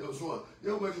also in your son.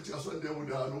 You might just on them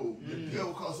without no.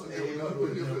 You cast on them without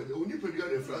no. Only put the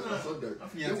other friends on them.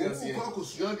 You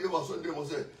was on them was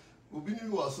said, we'll be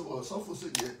new as well. Some for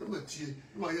saying, I'm a tea,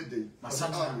 my head day.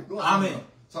 Amen.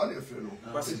 Sorry, friend.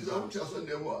 But it is out just on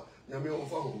them. Yamil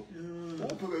Faho.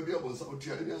 Open be able to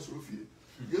tell any answer.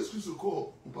 Yes, we should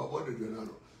call Papa de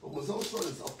Granano. Was also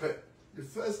a pet. The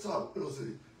first time, it was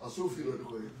a Sophie or the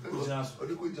way. Or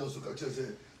the way just to catch us.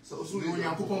 So, you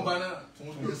have to come banner.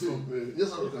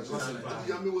 Yes, I look at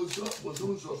Yami was so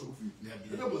Sophie.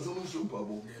 And I was almost so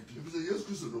Pablo. It was a yes,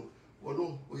 Christian.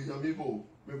 Ono oyamibo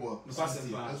mebo Pastor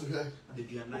aso hwe the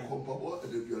Bianai. kompabo e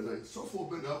de bianai so for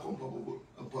be na kompabo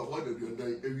ampa de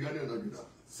bianai ewiane na dwuda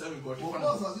 7 got o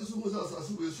ba sa sisu mo sa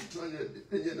sisu we su tranye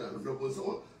enye na no bo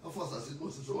so afa sa sisu mo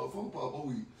so afa mpa ba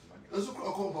wi aso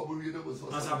kra kompabo wi na bo so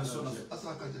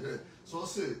asa ka je so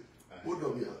se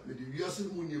odomia me di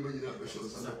wiase mu ni ma nyina be so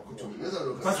sa kutu me za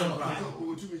do ka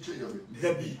o tu mi che yame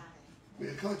Debbie. Me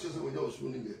can't just when you're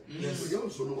swooning it. Yes, you're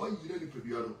so why you ready for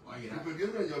piano. You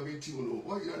begin on your meeting,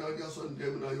 why you're not just on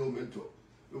them and your mentor.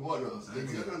 The one else, the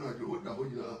other night, you would not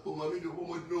oh, my video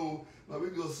woman know, my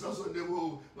video stress on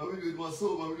them, my video was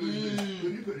so, my video,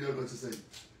 you put the other to say.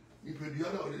 You put the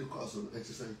other on the castle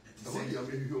exercise. I want you to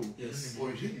be home. Yes,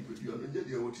 or you put the other in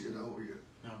the OT and our year.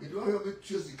 You don't have a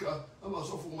Jessica, I'm a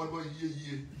sophomore by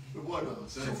year. The one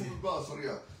else, so sorry.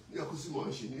 Ya kusima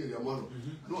nshini ya mano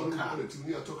no no no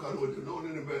tuni atoka no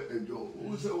no be enjo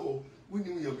wo se wo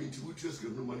wini ya binti wo treske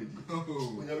no mani di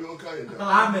onya be onka yenda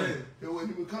Amen. E wo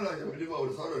ni kala ya be ba wo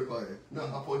saro ba na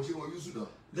aponji wo yusuda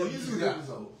The Yusuda.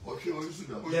 o ke wo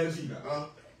yusuda Debbie.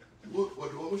 wo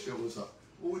wo she wo sa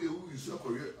wo de wo yusu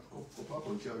akore ko pa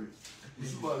aponji awe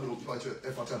yusuba no pa che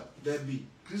e fata Debbie.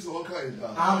 Kristo onka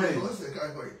yenda Amen. wo se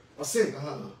kai kai O say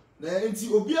na enti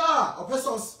obi a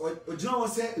opesos ogina wo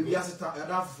se wiase ta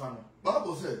da fufa no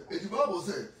Bible say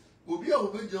obi a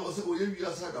obegina wo se wo ye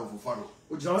wiase da fufa no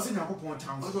ogina wo se Yakobon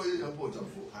tam aso ye yampo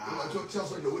tafo ma cho tia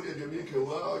so de wo de mi ke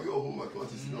wa yo ho ma to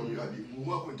ati sino mi adi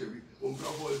mu akonta bi on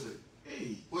bra bo se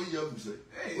wo ya bu se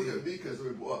wo de mi ke so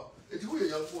be bo a eti wo ye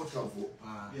yampo tafo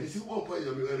eti wo pa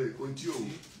ya mi ere onti o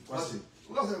wase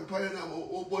wo se mpa ya na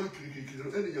o body kiri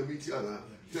ene ya mi ti ana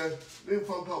je me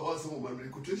fa pa wa so mo ma mi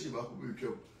kuteshi ba ko bi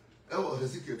twem e wo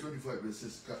Ezekiel 25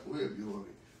 verses ka wo ye bi ho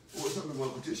mi o sa me ma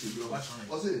kuteshi bi o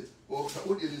se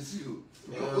o de nsi o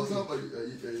o sa ba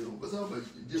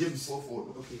James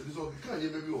 4:4 okay it is okay kan ye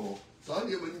maybe o sa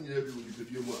ye mani nyina bi wo di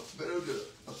pedie mu a better de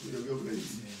aso ye bi o bra yi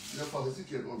na fa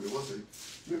Ezekiel o me wo say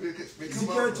me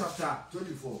Ezekiel chapter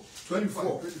 25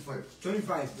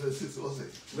 verse 6 o say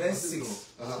verse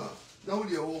 6 na wo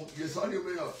de o ye sa ye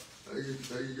me ya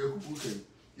ye ku ken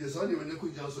yes, I never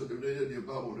could just on the day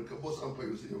about the boss empire,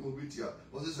 you know,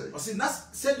 what is it? I said, that's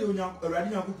said you young, a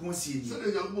radical see. So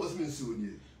the young boss means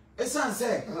soon. A son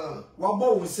said, what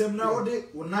bow was some now, they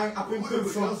were 9 up in from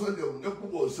them, the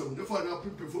boss, the final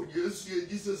people for years,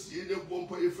 Jesus, you know, one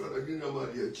pay for a dinner, my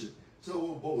dear chip.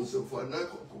 So, bones and for 9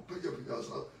 pay up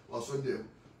was on them.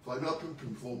 For an up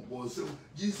in from was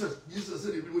Jesus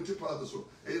said, if you would tip out so,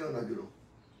 ain't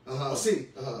I see,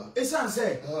 a son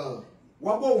said,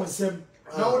 what bow was some.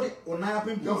 Now the onaya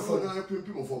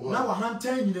people for now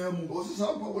 110 nyina mu o se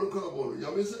sam pa won ka bo ya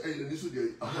me se e ni so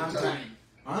de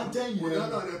 110 nyina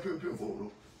na na pempem for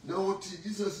no na o ti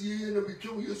Jesus ye na bi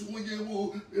twem Yesu mo je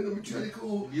mo e na mi twali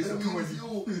ko Yesu ko wasi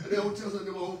o e o ti so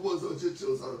de mo bo so che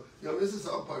so ya me se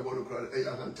sam pa bo no kra e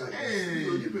ya 110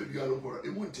 so ni pe bia no kora e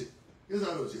munte yes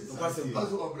I know say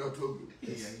pass over to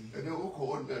you and then o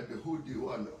ko on that the whole day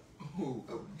one oh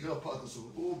ya pa so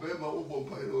o be ma o bo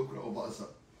pa e o kra o basa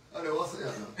ale wasa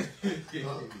yana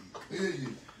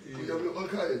we have no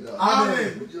kind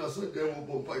amen you know so dem wo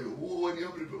bompa yo wo wani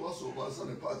every waso ba sa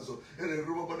ne part so ene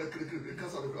ruba ba na kiri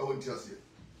kasa no ka wonti ase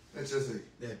e chese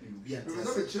bi ati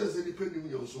ase be chese ni pendi mu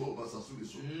yo so ba sa so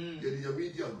ye di ya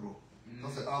media grow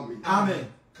ase amen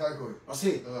kai koi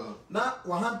ase na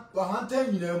wa han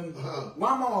tan nyina mu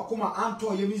wa ma wa koma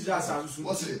anto ye mizra sa so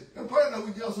ase empire na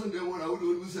we just so dem wo na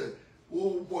we say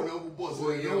wo bo na wo boss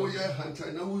na wo ye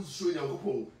hanta na wo so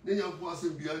Yakobon ne Yakobon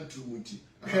asem bia ntumuti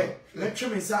na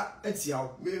tweme sa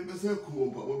atiawo me se ku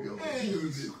mpa wo bia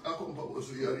akompa wo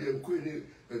so yare enko ni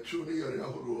atwu ni yare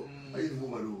ahoro ayi mu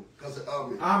ma no ka se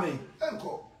amen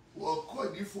enko wo ko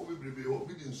di fo bibrebe wo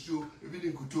bi di nsuo bi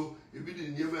di nkuto bi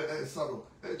di nyema saro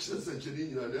kire se kire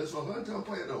nyina na so hanta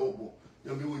mpa ya na wo bo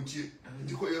ya me wontie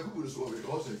ndi ko Yakobon so wo be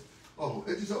o se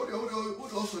eti sa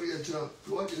wo sorry ya kira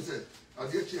to wa din se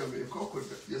Agyei me ko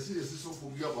yesi so for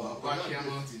bia ba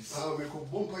me ko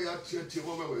bompa ya tie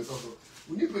mo me so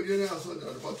uni pedie na so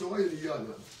da ba to wa ni ya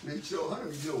na me kire o ha na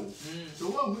mi je o so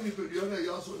wa hu ni pedie na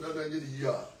ya so da ye ni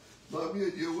ya ma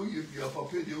mi de wo ye bia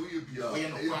papa de wo ye bia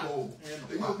e ko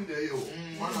e yo bi de yo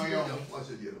wa na yo wa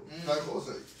se de no ka ko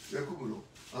se Yakubu no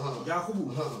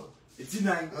Yakubu eti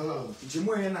 9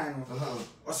 jimo ye 9 no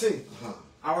o se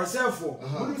ourselves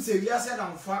we say we are said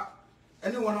am fa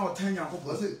anyone or 10 Yakobon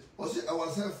was it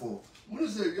ourselves for when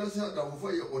say we are said am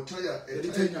fa ye otaya e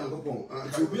 10 Yakobon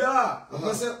to be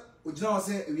a say ojina was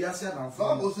say we are said am fa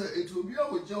Bible say it will be a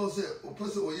ojina say o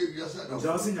person o ye we are said am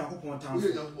fa say Yakobon tam we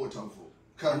Yakobon tam for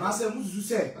And I said, Musu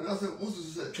say, and I said, Musu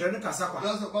said, Casapa.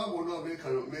 That's a Bible not make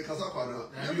Casapa.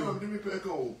 I don't do me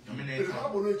peco. The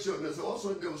Bible no children, there's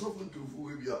also there was often to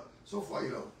Fuibia, so far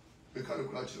you know,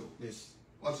 mechanical natural. Yes.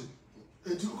 Watch it.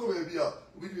 And to come here,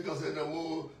 we because I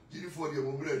know G for the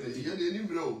moment, and you didn't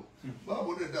know.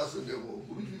 Bible doesn't know,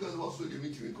 because also the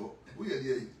meeting go. We are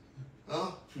the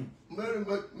Mary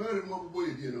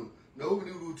Mobile, you know.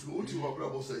 Nobody would to what you are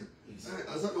probably say.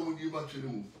 As I don't give back to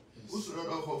them. Also,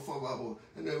 not for Fababo,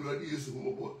 and I already used to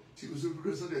move. She was a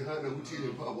president, Hannah, which is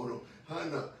Pablo,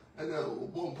 Hannah, and a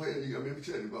bomb pioneer, maybe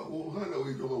cherry, but Hannah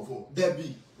we go for.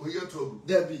 Debbie, we are told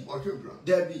Debbie, or Tempra,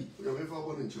 Debbie.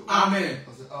 Amen.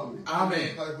 Amen.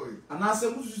 Amen. And I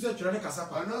said, Musu said,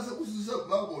 Casapa. And I said, Musu said,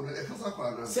 Babo, and a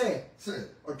Casapa. Say,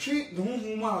 or treat the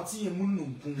home out, tea and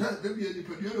moon. Maybe any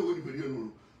Padiano would be your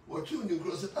or two you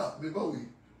cross it up, maybe we.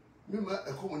 Remember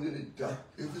a common in it,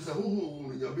 if it's a home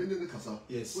woman, you're been in the casa.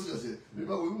 Yes, what does it?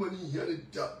 Remember, we went in here,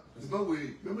 remember,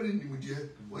 remember in the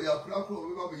year, where your crap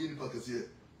over in the packets here.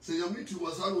 Say, your meat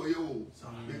was out of your own.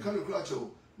 You can't crash out.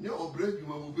 Near or bread, you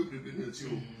will be in the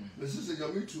two. The sister,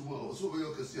 your meat too was over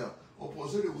your cassia, or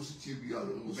Possede was a beyond,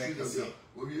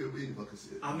 will be a baby packets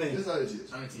here. Amen. Yes, I did.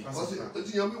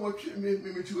 But you what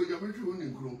me to your meat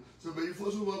running crew, so by you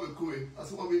force over the coin,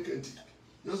 as one weekend.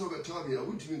 That's what I told me. I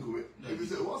wouldn't even go. If you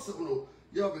say, what's the no?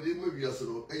 Yeah, but it may be a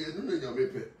solo. And you don't know your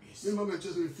paper. Remember,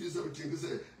 just refuse everything to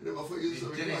say. Never 4 years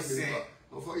of crying.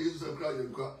 Or 4 years of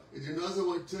crying. It is another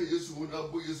one 10 years to one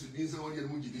up, years to do someone in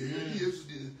Muji. Years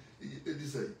to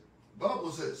say.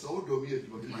 Bible says, so don't be a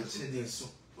so.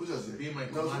 What does it be? My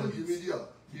media.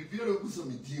 You be able to put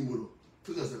some team.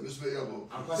 Put us a misbearable.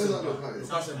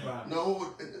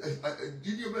 Now,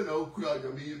 did you better cry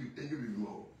and be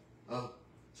more?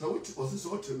 So what was this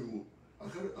short term? I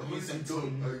can't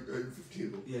John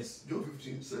 15. Yes, John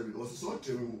 15:7 was a short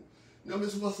term. Now,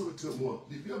 Miss Wasser term more.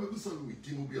 The people with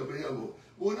Tim will be a variable.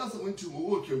 One other went to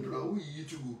work and we eat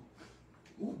to go.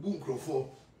 Boom crofo.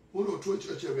 What or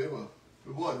church ever.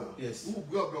 The water. Yes, who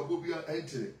grab a bobia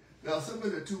entry. Now, some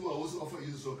of the 2 hours offer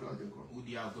you so crowded.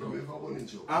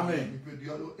 Amen. You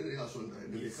know, any house on that.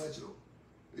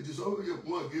 It is always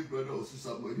more gay brother or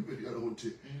sister, but you pay the other one.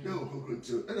 Now,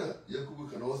 conclude, and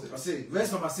Yakubu can also say,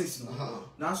 verse number 6.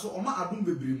 Now, so Oma Adum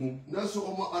Baby, now so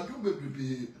Oma Adum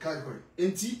Baby, Kaikoi.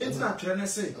 It's not trying to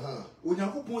say, when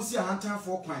Yakupo see a hunter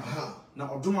for quite. Now,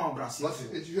 Oduma Brasil,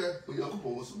 if you have Yakupo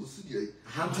was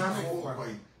hunter for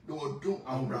quite. No,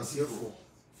 Odum Brasil for.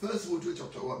 First, we'll do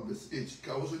chapter 1, verse 8.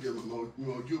 Can also give more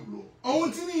jublo. Oh,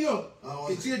 it's in you.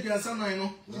 It's here, your son, I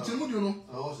know. It's a mood,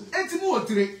 it's more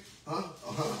trick.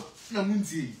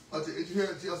 Namunti. But it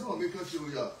has not make us you.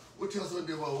 What you said,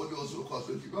 they were also cost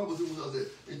 20. Bible says,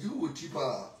 and you would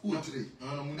cheaper, would tree.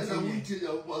 And I will tell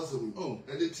you once. Oh,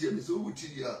 and they tell me so would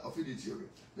tell you affinity.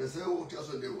 They say, what you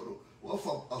said, they were. What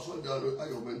from a son down at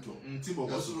your mentor. And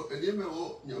you may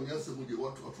all young answer with you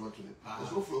what to attract it.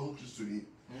 There's no flow to me.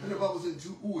 And the Bible said,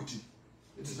 you would.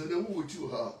 It is a name with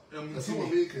you, and some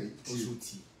American tea.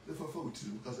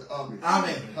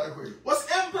 Amen. What's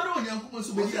Emperor Yankumas?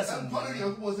 Emperor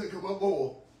Yankumas a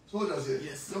ball. So does it?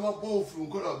 Yes. Never ball from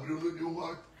Cola Bruno, you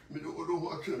want me to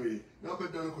watch me. Now,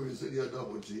 but don't say the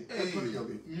double G. Emperor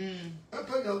Yummy.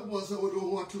 Emperor Yankumas, I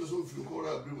don't want to so from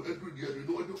Cola Bruno, every year, you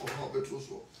know what you call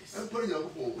Betroso. Emperor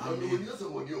Yankumo, I know when you're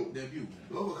someone you debut.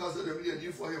 No, because I didn't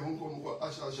you for him,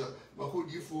 Asha, but who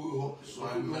you for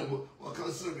or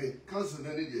cancel me, cancel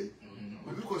any day.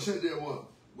 But because I didn't want.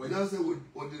 When I say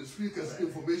what the speaker's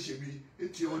information be,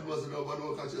 it was an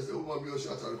over catch us over me or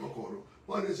shut out Coco.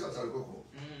 One is shut out Coco.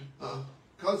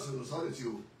 Council was hard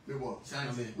you. They were.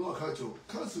 No, Cacho.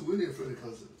 Council winning for the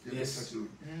council. Yes,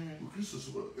 Christus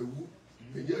a whoop,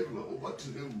 and yet what to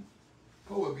them.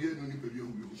 Power be any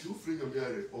you, you free a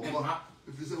marriage or what?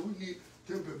 If it's a windy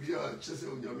temper beer, chess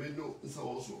on your menu, and so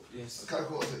also. Yes, I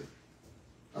can't say.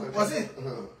 Was it?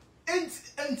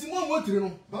 And Timon, what you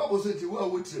know? Bible said you were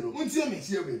what you know. Won't tell me.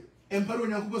 Emperor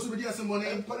Yakubo so be just someone.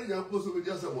 Emperor Yakubo so be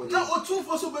just someone. Now, or 2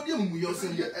 for so be you are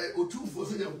saying, or 2 for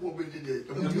saying, what be the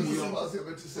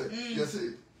yes,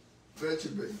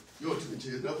 Berchie, you're to be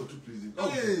not to please you. Oh,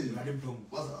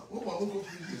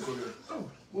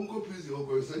 won't go please your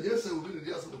person. Yes, I will be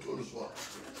the answer to the swap.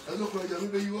 I don't know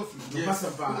why you are free. Yes,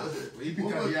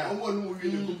 I'm one who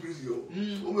really good prison.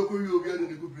 Over you again in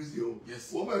the good prison.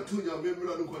 Yes, over 2 young men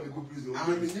are quite a good prison. I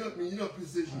mean, you're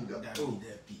precision that. Oh,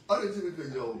 I didn't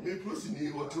even know. May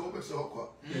proceed what to open so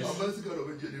I'm basically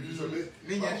over here.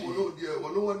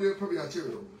 No one there probably a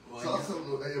chair. So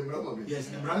I am Brahma. Yes,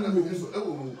 Brahma.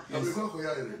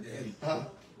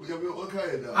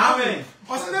 Amen.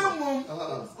 What's the name?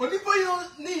 Only for your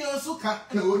knee or so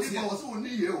cut. No, only for us only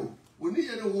you. When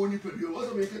you know who you put your was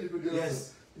a make any video.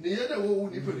 Yes. Near who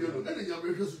you put your any young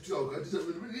person to talk. I said,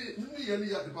 really,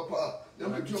 any other papa,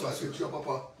 never to your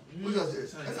papa. What does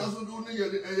it? And also do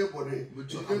any body,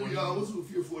 which I also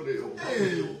feel for the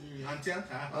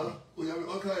we have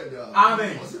all kind of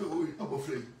amen. I said, I'm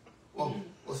afraid. Oh,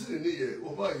 was it in the year,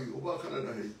 or by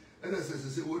Canada? And I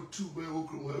said, what 2 by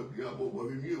Oklahoma be about what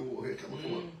we knew or had come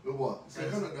on. What?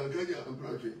 Canada, Ganya, and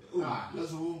Berchie.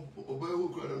 That's all, or by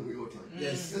Oklahoma, we all time.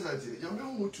 Yes, I did. Young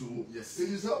man, too. Yes, it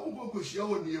is our book, she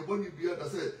out near Bonnie Beard. I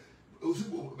said,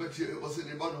 Berchie was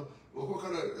in a battle, or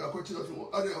Canada, a question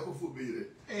of other Alcofu Beard.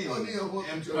 Only a one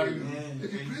and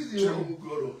please you,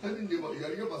 Goro, and in the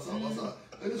Yabasa,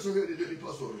 and so here the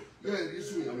pastor. Yeah, it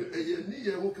is me. I mean,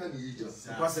 a who can eat us.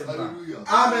 Hallelujah.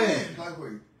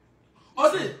 Amen.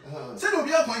 Ose, say no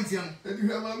be a point here. And you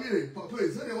have a minute, Papa,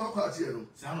 say they walk out here.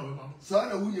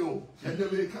 Sana Unyo, and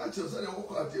the main catcher said they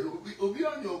walk out here. Obi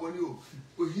on your one you.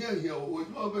 We hear here, we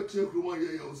know about Chekuma,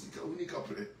 you see, we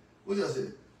couple. What does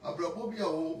it? Abrabobia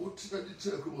or study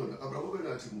Chekuma,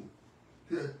 Abrabobinatimu.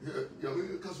 Here,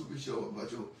 Yamaka Castle be show,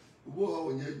 but you war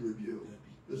when you review.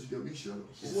 There's your mission.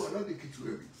 Who are not the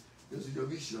kitchen. There's your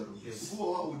mission.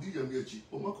 Who are with your Berchie,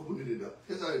 or my community.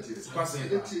 Yes, I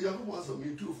did. Let's see, young ones of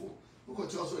me too for.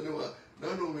 Because also never,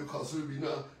 none of me castle be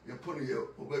now, a pony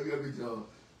or baby every time.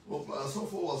 Or so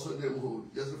far was on them who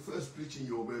just the first preaching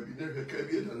your baby, never can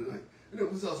be at night. And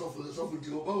it was also for the soft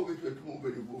you about which were too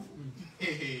very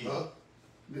beautiful.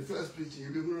 The first preaching,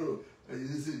 you know, and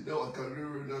you see, now I can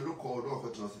remember no call or for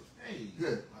trust.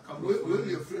 Yeah, we'll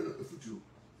be a friend of the future.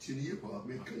 Chinipa,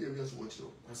 make Kenya just watch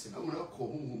them. I'm not call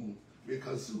home, make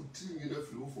us sue 2 minutes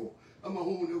for. I'm a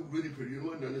home really pretty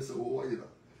one, and it's a warrior.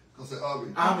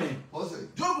 Amen. Amen.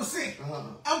 Job say,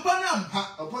 I'm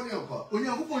Panampa, upon your pa. When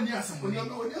you're going to someone,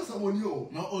 someone you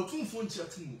no, or 2 phone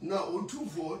chatting. Now, or 2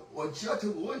 4, or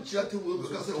chatting, one chatting will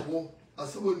because I walk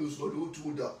as someone who's going to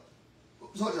do that.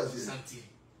 Such as it.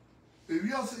 If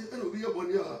you are saying, it'll be a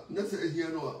bonia, not a year,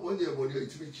 no, 1 year bonia,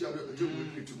 it's me chatting to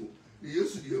me. The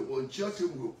yesterday, one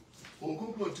chatting will, one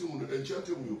complaint and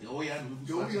chatting will. Oh, yeah,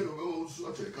 no,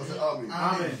 because Amen.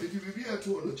 Amen. If you be at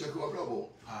all, check our bravo.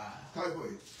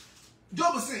 Highway.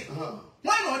 Job say,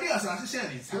 why not the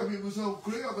assassin? Tell me, was so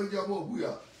clear about your boy.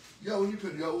 Yeah, when you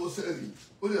put your old selling.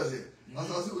 What does it?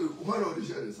 As I said, one of the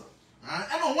shadows.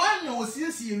 I don't want no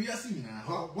CC we are seeing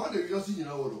now. What if you are seeing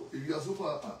our if you are so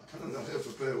far, Canada have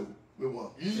to pay.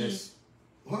 Yes.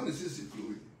 One is CC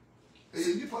Chloe.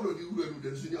 And you part of the wood,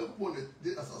 there's a one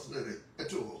that assassinated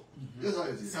at all. Yes,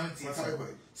 I did.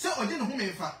 So I didn't home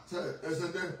in fact. Sir, as a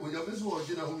then, when your miss was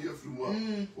in a home here from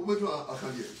one, over to a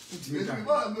career. If you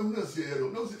buy a member, say,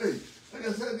 no, hey, and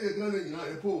I said they're going in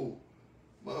a pole.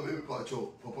 Mamma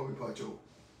Pacho, Papa Pacho,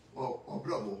 or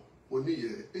Bravo, or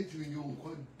near 8 million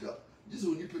quanta. This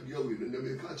only put the away and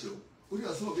never catch you. We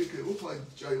are so big, Opa,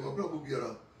 Child, Bravo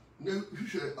Biara, no, you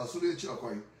share a solid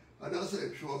chaquai. And I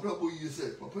said, Show Bravo, you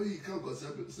said, Papa, you can't go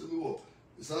some more.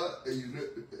 Sir, a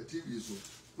TV so.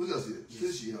 What does it?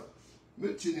 Says she have.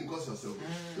 Make chinning cost herself.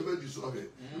 The bed is okay.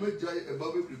 You may die a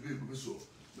baby to be so.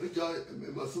 Make die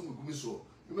a massum gumiso.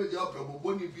 You may die a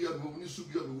bonny beer, moving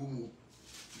soup, your woman.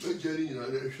 Make jelly in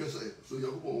a chassis. So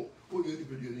you go, only the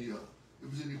pedia. It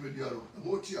was in the pedia. A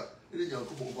more tia, any young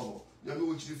couple. Never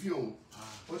which you feel.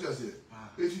 What I say?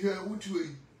 If you hear which way,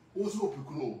 also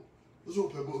Picuno. So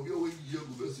people be away you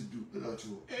go best do that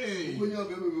you. Hey, when you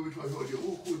have ever which one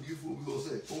you could you for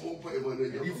say, oh, pay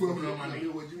money, you for money,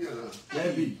 what you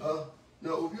mean?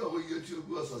 Now, we are away yet you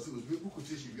go as I was people could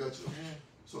teach you got you.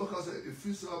 So I say, if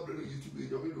you saw you to be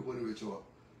the window when you were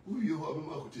who you have a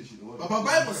quotation. Papa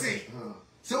Bible say,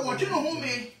 so what you know,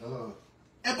 home,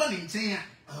 Ebon in China,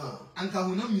 and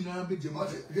Kahuna, be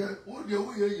dramatic. Yeah, what the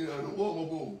way you are, warm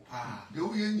ball. The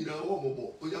way you are, warm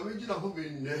ball. We are making a home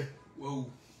in there.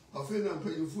 Whoa. I feel I'm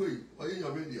paying for you. Why in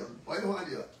your media? Why no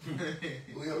idea?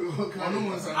 We have one kind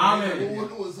of Amen.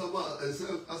 One was about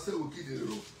I said, we kid in the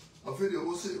room. I feel you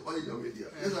will say, why in your media?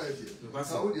 Yes, I did.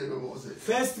 How would you know what I say?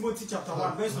 First Timothy chapter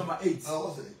 1, verse number 8. I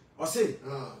was say,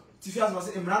 Tifias was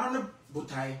Emmanuel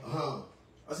Botai.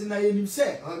 I said, I him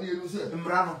say,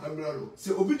 Emmanuel.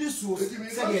 So obedience was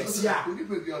said, yeah, we did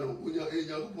when you're a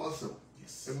young person.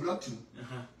 Yes, and black too.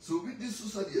 So with this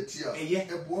society,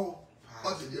 a ball.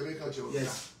 What did you make a choice?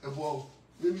 Yes, a ball.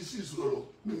 Maybe see so,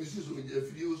 maybe see so.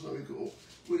 If you use something,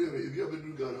 whatever, if you have a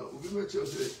do Ghana, we may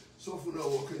say, so for now,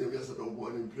 walking a mess at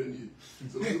one and plenty.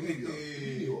 So,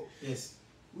 yes,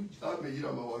 which I may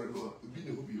hear my water, being a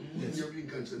hobby, you're being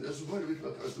concerned. That's why we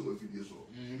can't answer what videos.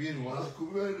 Being one,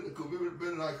 could be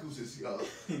better like who says, yeah,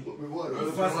 but we want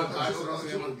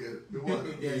to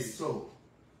get. Yes, so,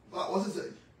 what was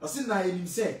it? ɔsi na enim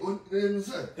sɛ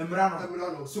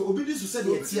emra no so obi di so sɛ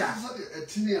de etia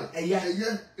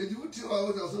ɛyɛ edi wuti wa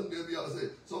wo so nde bi ase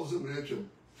so so mre atwam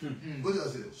wo ja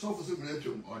se so so mre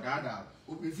atwam odada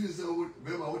obi fi sɛ wo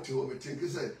be ma wo te wo think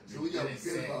sɛ so wo ya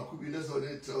get ba ku bi na so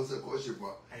de tell sɛ ko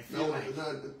shipwa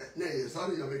na ye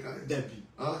sorry ya make an dabi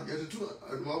get to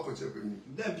ma ko chepe mi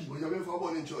dabi wo ya me fa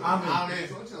bo ni cho amen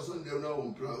so cha so nde na wo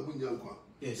mpra wo nya nkwa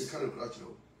yes e kan kra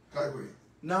chiro kai ko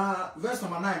na verse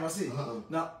number 9 must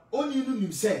na oni no nim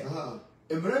sɛ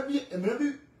emra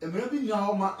bi nya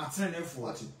ho ma atrenefo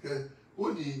ati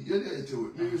oni ye ne ayete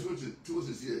we mi so to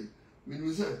sisi yi mi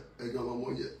nim sɛ adwama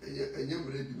mo ye enye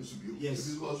mra di so bio bi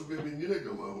so so be mi ni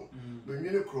adwama ho me ni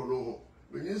ne kro no ho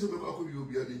me ni so be ko bi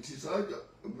obi ade ti sa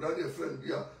mra de friend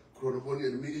bi a kro no bo ne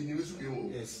mi ni so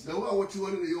bio na wa what you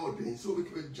want ne ye odin so we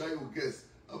can giant guess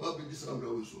about the December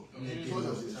also. So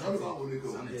that's how about we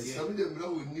go. Some them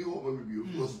now we knew what we do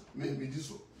because maybe this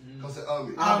so. Cause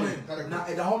amen. Na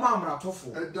e da ho ma amra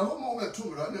tofo. E da ho ma we to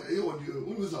mra na e wo di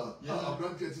unu sa a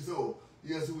blanket say oh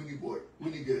yes we need boy we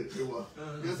need get ewa.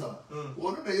 Yes sir.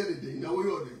 What na ye dey na we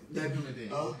yo dey.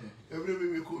 Every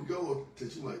we could go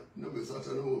teach my no be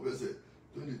Saturday no be say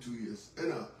 22 years.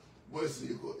 And boys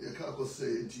you can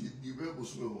say the Bible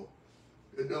so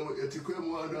and now at the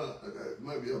Quemana,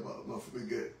 might be about my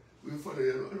forget. We found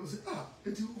it and we say,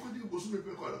 and you could do was make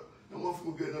a color. And one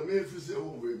forget a man for say,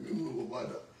 oh, we move about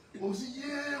that. Oh,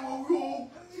 yeah, oh,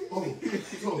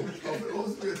 so, I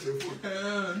was better for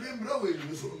name Broway,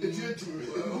 so the gentleman,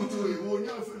 you won't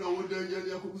never know what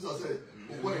Yakuza said.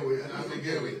 Why, we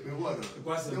water.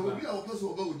 There will be our person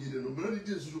about you, and already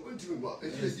did so went to me, but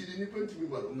it didn't point to me,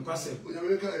 but amen.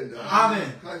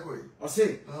 I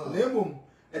say, Lebum.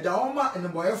 Eda oma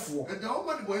eneboyefo eda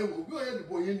oma de boye obi oye de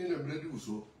boye ni na mredi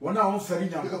uso wona won fari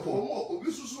nyankopon obi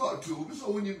susu atu obi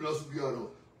so woni braso bia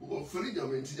no o fari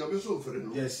nyamenti nyame so fari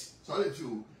no yes sale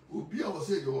tu obi a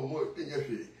wose jo mo enya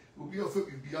hwe obi a fa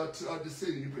bibia tra de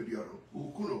sei ni pedia no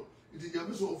okuno iti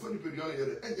nyame so fari pedia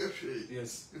yere enya hwe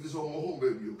yes iti so mo ho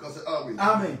ba bio ka se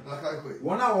amen akai ko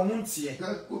wona wo huntie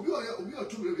obi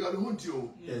atu bibia de huntie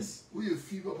o yes wo ye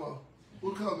fi papa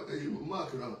o ka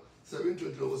mark na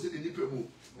 720 was it in Nipemu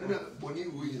and Bonnie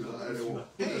Win.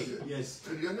 Yes,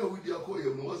 and you know, we are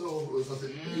calling was all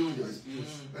union.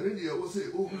 And then there was a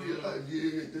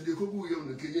the Kobu and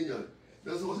the Kenyan.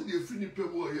 That's what the free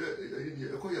Nipemu in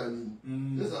the Koyanim.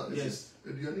 Yes,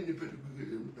 and the Anini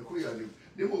Koyanim.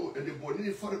 They were and the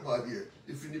Bonnie Farabadi,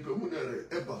 if you Nipemu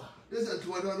ever. There's a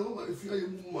 2 hour if you are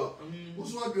Muma.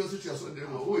 Also, I do such as on them.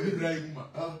 Oh,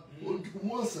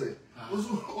 you say. Also,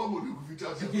 what would you be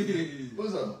talking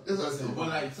about? Yes, I said, well,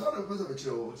 I thought of a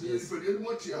child. Yes, but you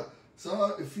want you,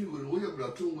 sir, if you will, we have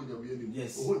got 2 when you're being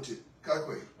yes, want it.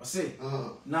 Kakwe. I say,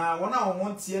 now 1 hour,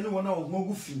 1 tea, and 1 hour, more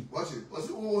goofy. What it was,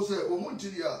 all say, or 1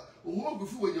 tea, or more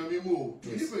goofy when you're more.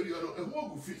 If you are a more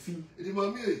goofy, it is my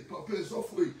mere papa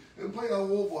software, and pay our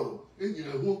war bottle, and you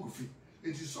know, more goofy.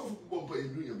 It is soft one by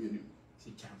doing your menu.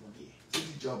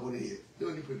 Jaboni, the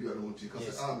only people you want to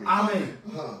say, amen.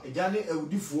 A Johnny, a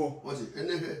woodifo, was it? And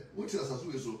never, what is as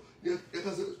we so? Yet, a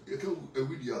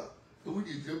widia, a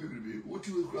woody jammy, what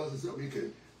you will cross as a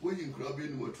weekend, when you crab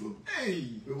in what room.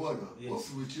 Hey, the water,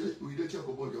 which we don't talk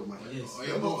about your mind. Yes,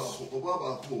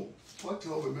 Obaba, what I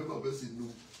remember best in you,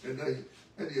 and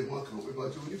I didn't walk about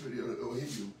you or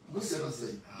him. What shall I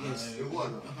say? Yes, the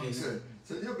water. He said,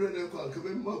 your brother can't come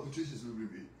in more petitions will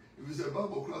be. If it's a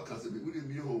Bible clock, as it wouldn't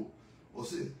be home. Or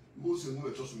say, most of them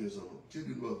were just me,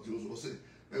 children of Jones, or say,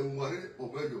 and worry or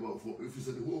beg about for if you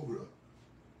said the whole ground.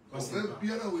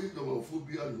 Piano will go about for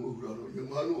beyond the whole ground, you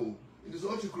know. It is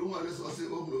all you crew, and as I say,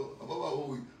 oh, about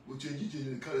all we change it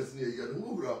in the colors near the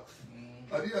whole ground.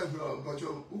 I did have but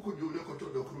who could you look at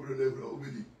the crew never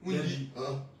already?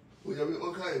 We have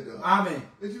all kind of amen.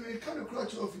 If you may kind of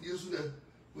crutch off in the years,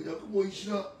 we have come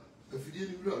shop. If you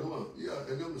didn't run, yeah,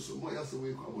 and then so my ass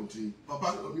away come to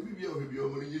Papa, maybe I'll be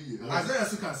over a year. Isaiah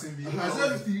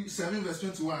 57 verse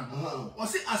 21.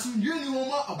 Was it as you knew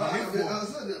more about it? I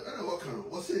said, I don't know,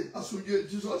 was it as you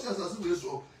just as we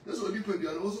saw. That's what depended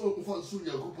on also for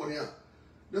Sunya Cuponia.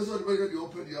 That's what the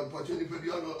open the opportunity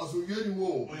as we really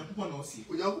more. When you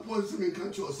put some in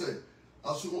country or say,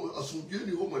 as you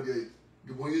really home a day.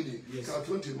 The boy in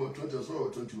 20 or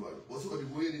 21. Was what the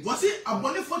boy in was it a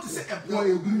bonnet for to say a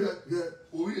boy?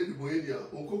 We the boy in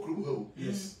Uncle Crew.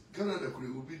 Yes, Canada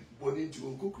will be born into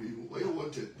Uncle Crew. What you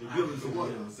wanted?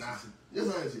 Yes,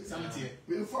 I see.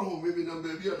 We found home maybe number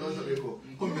maybe another vehicle.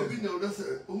 Maybe now that's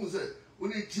who said,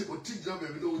 when you teach them,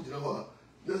 maybe no Java.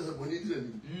 That's a bonnet.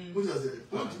 What does it?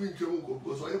 What do you mean,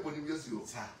 because I have been yes, you.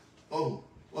 Oh,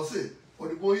 or say. or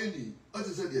the boy any, as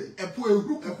I said, a poor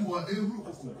group, a poor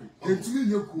kuku. and to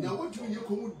you, Now what do you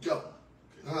come job?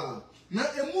 Now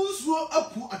a moose will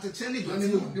up at a channel,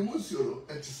 the monsieur,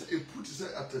 and a put his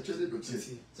at the channel,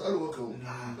 so I walk on,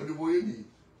 but the boy any,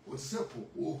 what's simple,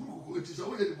 or it is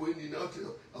away the boy in out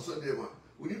a Sunday one.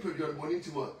 We need to your morning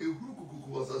to a kuku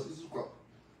was as his crop.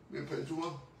 Me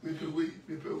pentuma, me per week,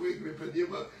 me per year,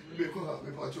 me call her,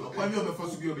 me patch of. Why you the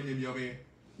first to be obeying your way?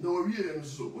 No, really,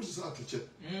 so what is that to check?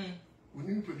 We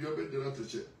need to put your bed there to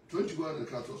check. 21 and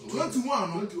cut was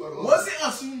 21. Was it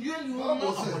as you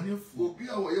will be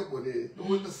our body? No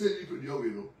one say you put your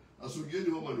window. As we get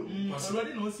the woman,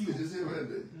 already knows you. It is a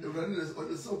random. The readiness on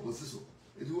the soap position.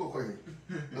 It will quite.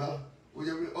 We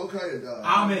have all kind of.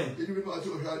 Amen. It will be about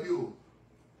your radio.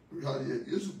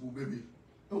 Yes, baby.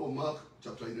 Oh, Mark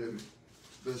chapter 11,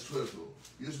 verse 12.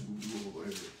 Yes, we will go.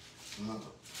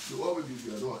 The one will be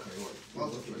the other kind.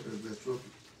 Mark chapter 11, verse 12.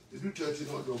 The new church is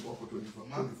not done for 24.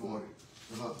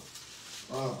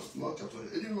 Mark chapter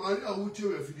 11. And I will tell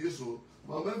you if it is so.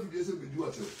 My man, if it isn't, we do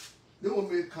it. They will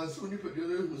make cancel the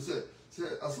producer who said,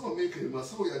 I saw making my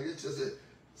soul. I said,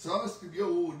 so I speak your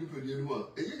own different.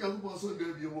 And you young person,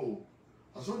 there be a wall.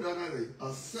 I saw that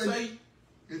I say,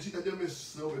 it's a demis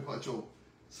snow pacho.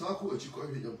 Sako, you call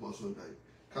him young person.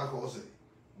 Kako say,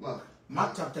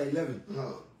 Mark chapter 11,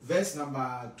 verse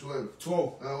number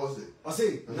 12. I was it. I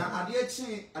say, now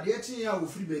Agyei will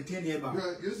free Betania.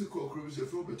 Yes, the cook is a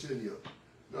flow Betania.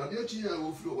 Now, the Agyei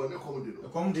will flow when they come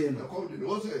in.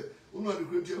 Was it? One of the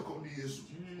great come to Jesus.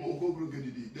 Or go bring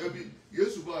it. There be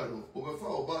yes, Bible, over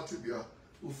far about Tibia,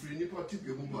 who free Nipa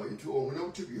Tibia Mumba into or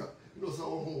without Tibia. You know, some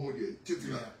home here,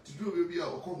 Tibia, to do baby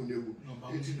or common name.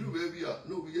 And to do baby,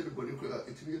 no, we get a body crack,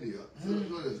 it's me here. They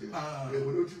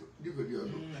will not give a deal.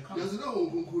 There's no one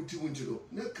who could Timunchino.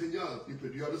 Neck Kenya,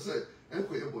 if you other side, and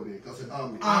quite a body, because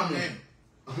Amen.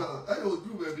 I will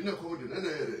do baby, no common in any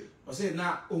area. I say,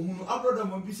 now, Abroad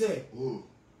won't be say,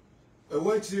 a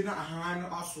word to not a hand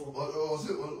also. Or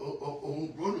say,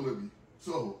 Broadway maybe.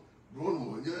 So,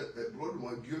 Broadway, yeah,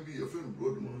 Broadway, give me a friend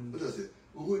Broadway. But I say,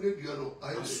 who did you know?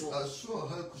 I saw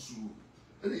her Kusu.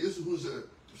 And yes, who said,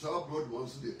 South Broadway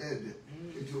once the end.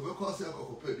 It will be cause a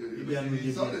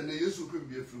copy. Some and the yes who could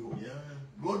be a few.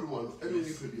 Broadway, and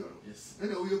only Pedia.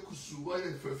 And I will Kusu, why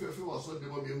if I was on the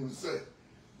one who said,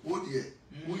 what ye,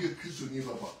 who you kiss you,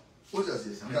 Papa? What does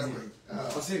it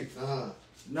say?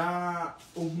 Na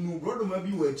ohunu brodo ma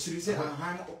bi wa chiri se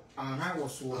ahan wo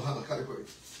so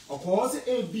o ko se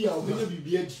e bi a obenya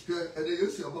bibia di e de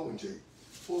yesu aba won chei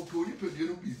o poli pedie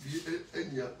no bibi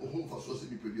enya ohun fa so se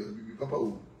bi pedie bibi papa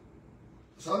o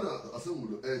sana asamu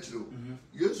no e chiri o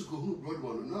yesu ko hu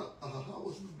brodo no na aha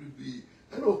wo so bibi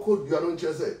e no ko dua no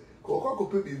nche se ko ko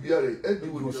pe bibi are e di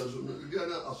wo dua so no bibi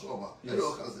na aso aba e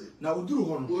no ka se na oduru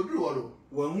ho no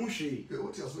wa hu hwe e o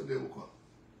ti aso de mo kwa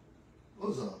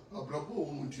Oza, abrabo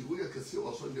umuntu we kese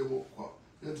wasonde wo kwa.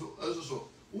 Nto aso so,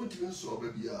 untimi nso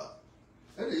babia.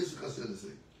 Ene Yesu ka se se.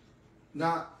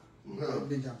 Na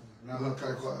benja na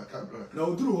kai kwa kabra. Na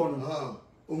oduru ho no.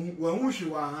 Wa hu hwe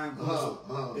wa han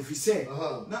ko. If you say,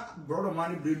 na brother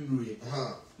man bring nu ye.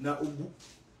 Na ogu.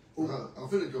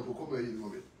 Afele jo ko ma yi no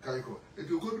be. Kai ko. E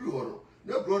ko oduru ho no.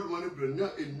 Na brother man bring na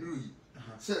enuru yi.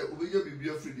 Say obeya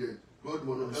bibia free there. Brother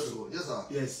man no. Yes sir.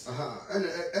 Yes.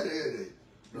 Ene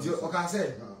Okay,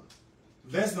 say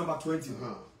verse number 20.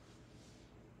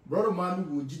 Brother man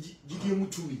will gigi mu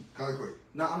to me.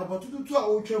 Now, an opportunity to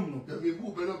our chum. Let me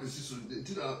move better business.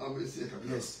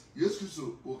 Yes, yes,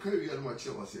 so will carry on my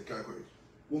chair was a calculator.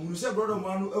 When you say brother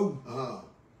man, oh,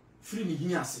 free me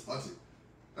here.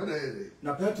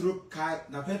 Na Petro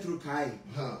Kai,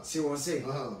 say one say,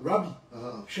 Rabbi,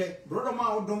 shake brother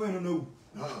man, don't know.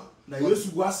 Now, you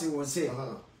was say one say.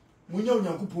 Munyo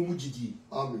nyankopon mu gigi.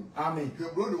 Amen. Amen.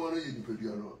 Your brother one ye ni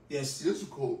pedua no. Yes. Yesu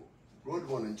ko brother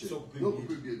one nche. No ko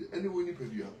pedua. Anyway ni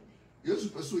pedua. Yesu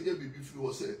peso ye bibi firi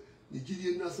wo se ni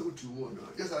gigi na se otu mu na.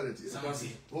 Yes I did.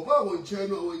 Oba won che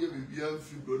no won ye bibi an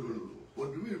firi brother no.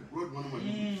 What do we brother one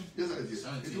man? Yes I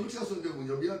did. It was just on the when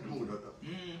you are doing that.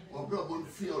 Oba bon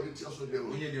feel it just on the.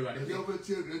 You over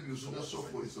tell radio so na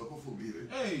software is for be.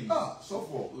 Hey.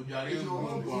 Software. O jare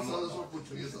go software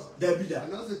to yes. There be that.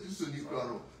 And as it is so ni kra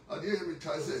no. I did every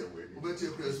time say, Betty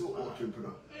Press or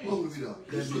Tempera. What will be that?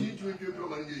 You need to make your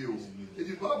money.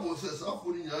 The Bible says, I'm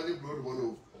putting your blood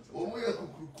one. Oh, my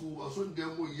cuckoo was on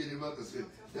demo year magazine.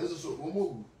 There's so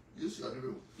homo. Yes, I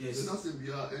do. Yes, nothing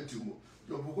be our entimo.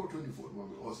 Your book 24.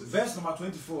 Verse number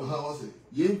 24. How was it?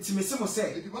 Yentimissimo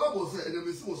say, the Bible said, and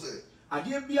the Missimo say, I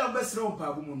didn't be a best round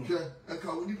Pabuno. I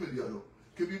can't be Pediano.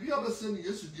 Can be a best sending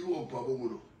yes to do on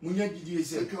Pabuno. Munya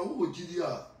say, Can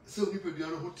Gidia, so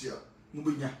Nipediano Hotia.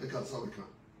 Mubunya. I can't saw it.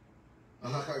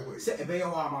 Kai. Say a bear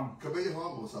harm. Kabay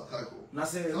Hamos, a Kaiko. Na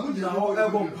say, would you know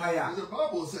elbow fire? The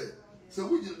Bible say, so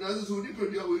would you know so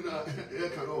different with a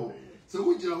canoe? So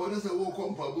would you know what is a walk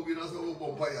on Pabu as a walk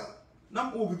on fire?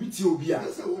 Nam will be Tobia.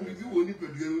 That's a woman you will nip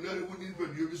you, never would nip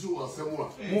you, so as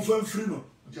someone. Move on free.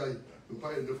 Jai, the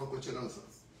fire the Facocha answer.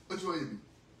 What will you be?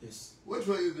 Yes. What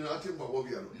will you do? I think about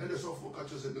Bobiano. And the soft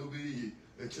catches and nobody,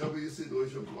 a chubby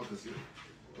situation to what I say.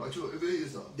 But you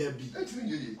is a Debbie. That's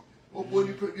me. Oh, when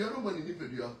you put your money in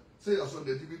Nipedia, say I saw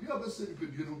that if you ever said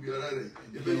you will be a rally.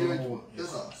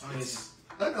 Yes,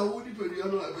 and I won't put you on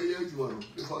a very one.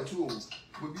 If I chose,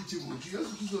 would be too much.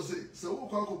 Yes, to say, so what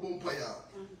Coco Bompire.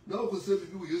 Now, for 7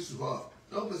 people used to have.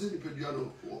 Now, for Sydney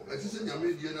Pediano, I just said,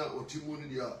 Yamediana or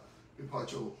Timonia.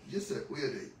 Departure. Yes, sir. Where are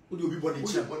they? Would you be body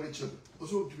check?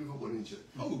 Also, to be for body check.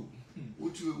 Oh,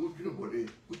 would you be body?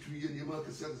 Would you hear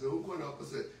Marcus says the whole corner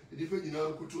opposite? The different you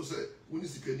know could say, when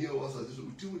is the Kenya was as a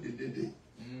 2 day.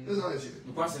 As I said,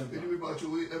 the person, you about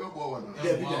your way ever born.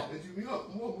 And you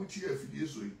got more much here for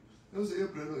years. There's a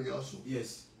brand Yasu.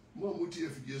 Yes, more much here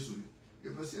for years.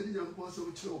 If I said young person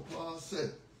which your pa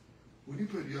said, would you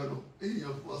put Yano? A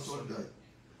young person die.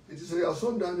 It is a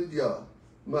son down in the yard.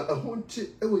 Ma a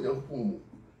haunted ever young home.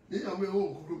 They are my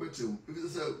own compromising. If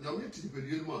it's a Yamati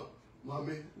Pediama,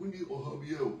 Mammy, we need or have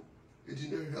you. It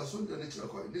is never a son than it's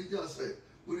quite. They just say,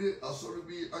 would it a sorry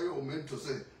be I own meant to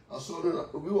say, a son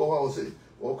we will say,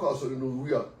 or castle in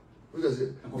Uria. What does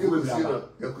it?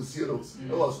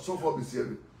 Yakusino, I was so far this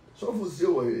year. So for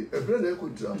the way, a brand I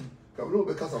could jump. Come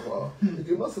over Casapa.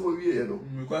 It must have a year.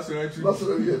 Must have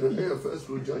a year. The first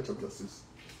road, chapter 6,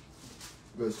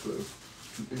 verse 12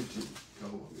 to 18.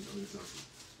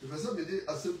 If I said,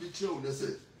 I said, be chill, they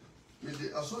said,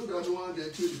 I saw that one day,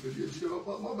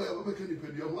 my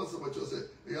baby, once about you say,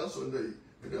 a Sunday,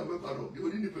 and I'm about the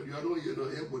only Pediano, you know,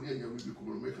 everybody and you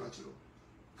will make natural.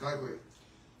 Kaiway.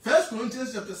 1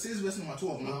 Corinthians chapter 6, verse number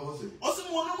 12. Also,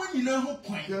 one when you know who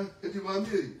point. It is my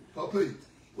name, Papa.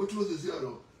 What was the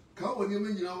zero? Come when you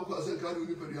mean you know, because I can't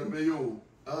do Pediano.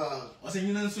 Ah, I say,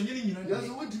 you know, so you know, that's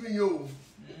what you mean, you.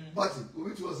 But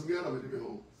which was me, I'm at the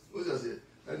home. What does it?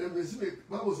 And then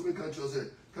Bible was making country say,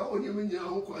 come when you mean your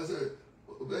home, I say,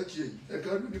 Berchie, I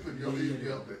can't do Pediano.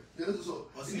 There's so,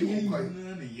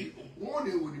 one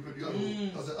day would be Pediano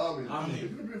as an army.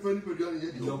 If you prefer Pediano,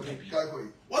 you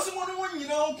can't. What's the one you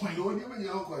know, quite? No, you mean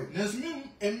you're quite. There's me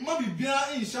and Mabby Beer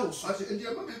in shows. I said, and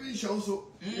your Mabby shows so.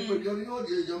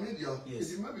 Pediano, your media.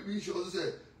 Yes, it might be shows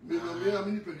say, maybe I'm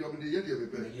in Pediano, the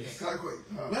Yeti. Can't quite.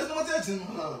 Where's the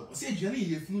matter? Say, Jenny,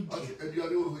 if you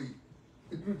know,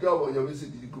 it will go on your visit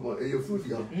to come on, and your food,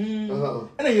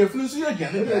 and your fruits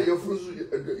again, and your fruits,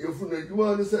 your food, you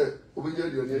want to say, over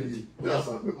your lady. That's a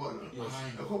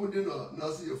common dinner,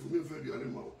 Nasi, your food, for the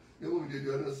animal. You will be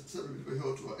the other 7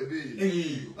 people to a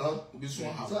baby. This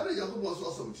one, sorry, you was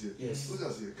awesome. Yes, what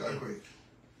does it? Can't wait.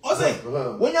 Okay,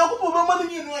 when you put my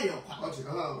money in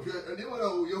and they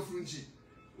were your fruity.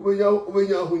 When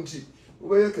you're hunty,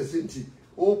 where you can see.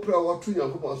 Oh, proud to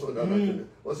young people so that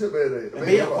was a very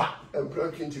and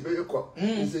pranking to be a quack.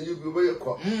 And say you be very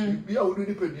quack. Be out with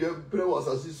the prayer was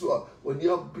as you saw when you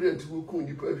have brand who couldn't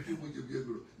be with your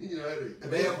vehicle. In your area, a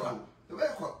very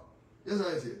quack. Yes,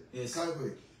 I say. Yes, can't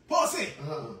wait. Posse,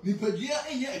 Nipedia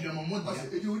and yet your mamma.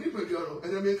 You nip a girl,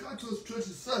 and I make out to stretch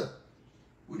his son.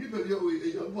 We nip a girl with a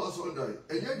young pass one day,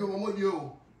 and yet your mamma,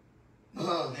 you.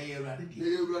 They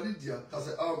are ready, dear, as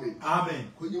an army.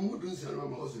 Amen. When you wouldn't say,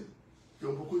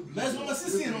 that's what my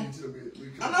sister, and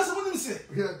that's what he said.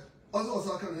 Yeah,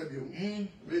 also I can help you.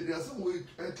 There are some way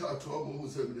I talk to a who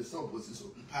said the same position.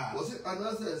 Was it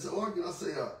another? So what can I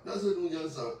say? That's a new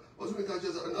answer. Was we can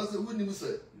just another wouldn't you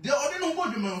say? They already know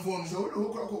what the man for. So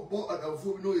who can bought at a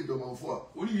food no the man for?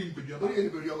 What do you mean,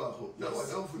 Pediamo? Now I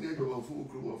don't forget your food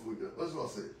crew of food. What's what I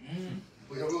say?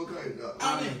 We are all kind of.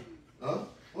 Amen. Huh?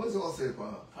 What's what I say,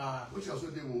 Pa? Which I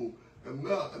said, and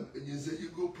now you say you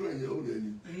go pray your own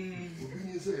name.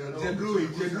 You say, I'm blue,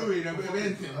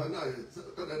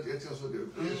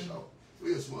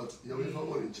 we are smart.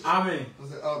 Amen.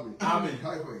 Amen.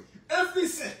 Every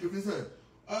say, if you say,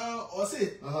 or say,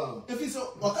 if it's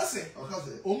or say,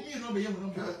 only no be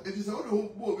young. It is only who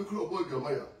we could avoid your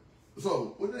Maya.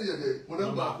 So, what is it? When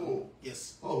I'm back home,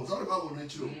 yes. Oh, sorry about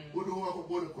what you would do a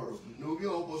border quarrel. No, we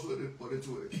all was with it for the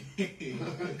 2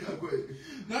 Can't wait.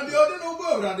 Now, the other no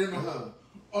word, I don't know.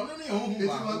 Only home, it's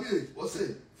my way. What's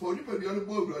it? For you put the other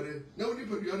board, brother. No, you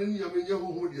put the other in your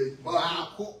home.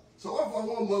 So, what for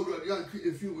one more,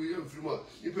 if you will,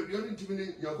 you put the other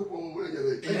intimidate your couple where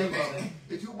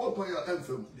if you walk by your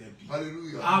anthem.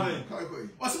 Hallelujah. Amen.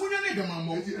 What's the one you need,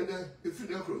 Mamma? If you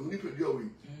never put your way,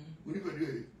 we put your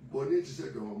bɔne te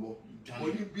sɛ dwamamɔ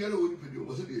bɔne biara wɔ nipa deɛ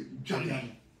wɔsɛ deɛ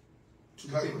dwane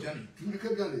tumika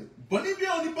dwane bɔne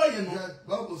biara nipa yɛ no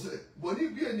Bible sɛ bɔne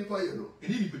biara nipa yɛ no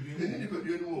ɛne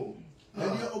nipadua no mu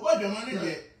ɛdeɛ ɔba dwama no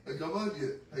deɛ adwama deɛ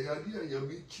ɛyɛ adeɛ a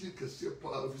nyame kyiri kɛseɛ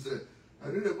paa fi sɛ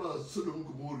ɛne ne maa Sodom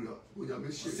Gomora onyame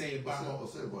hye ɔsɛ ba no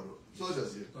sɛ ɔhyɛ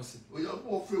seɛ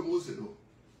onyankopɔn frɛ Mose no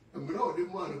mmerɛ a ɔde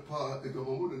maa no paa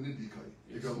adwamamɔ no ne di kan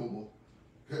adwamamɔ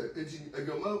enti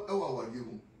adwama ɛwɔ awadeɛ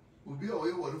mu obi a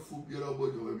ɔyɛ warefo biara bɔ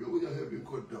adwama bia wonya heaven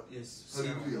kɔ da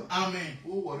hallelujah amen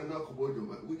wo ware no akɔbɔ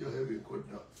adwama wonya heaven kɔ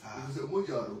da ɛfiri sɛ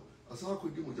mogya no asan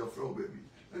akɔgye mogya fra wo baabi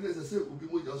ɛne ɛsɛ sɛ obi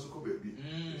mogya so kɔ baabi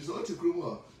ɛfiri sɛ ɔte kurom a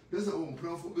yɛ sɛ wo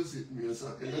mpramfo bɛsi mmiɛnsa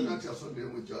ɛnɛ nate asɔdeɛ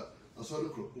mogya asɔre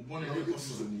korɔ na wode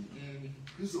kristo ni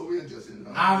kristo ɔmɛyɛ ntiase na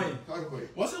amen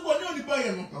wɔsɛ bɔne onipa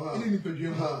yɛ no ɛne nipadua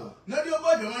mu na deɛ ɔbɔ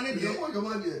adwama no deɛ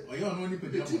ɔyɛ ɔno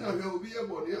nipadua ɛti na hwɛ obi yɛ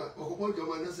bɔne a ɔkɔbɔ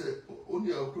adwama ne sɛ ɔne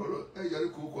akorɔ no ɛyare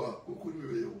kooko a kooko no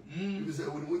bɛbɛyɛ wo ɛfiri sɛ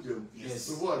wɔne mogya mu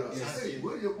meboada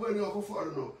wɔyɛ bɔne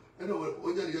ɔkɔfɔare no ɛna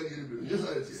ɔnya ne yareɛ no bi nyɛ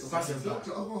saa ɛteɛ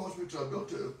doctor akɔ hospital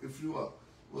doctor ɛfiri hɔ a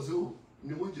wɔsɛ wo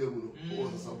ne mogya mu no ɔwɔ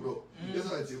sasaborɔ nyɛ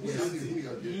saa ɛteɛ wosɛ ne hu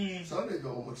yadeɛ saa na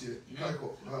adwama mɔteɛ kaikɔ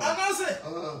anaasɛ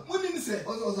wonim sɛ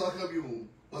ɔsɛ aka bi mu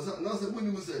anaasɛ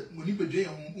monim sɛ mo nipadua yɛ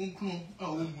honhom a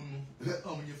wɔmu no a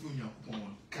monyɛ fɛ onyankopɔn no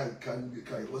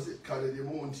kai wɔsɛ kane deɛ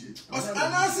mo ntie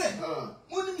anaasɛ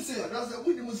monim sɛ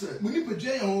monim sɛ mo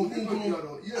nipadua yɛ honhom no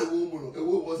yɛ ɛwɔ mu no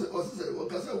ɛwɔ wɔsɛ sɛ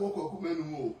wɔka sɛ wɔkɔ akoma no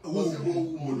mu o wɔsɛ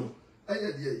wɔwu mu no ɛyɛ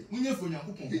deɛ monyɛ fɛ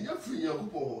onyankopɔn yɛnya firi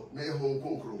nyankopɔn hɔ na yɛ honhom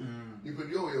kronkron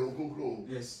nipadua wɔ yɛ honhom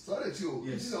kronkron saa na ɛti o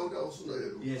ɛti na wode a woso na yɛ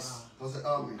no ɔsɛ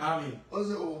amen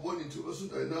ɔsɛ ɔwɔbɔ ne nti ɔso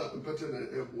na na mpɛtɛ na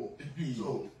ɛboɔ so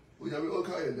onyame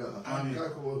ɔka yɛ daa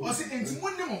ɔsɛ enti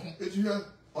monim ho ɛti hwɛ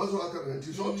ɔsɛ aka no nti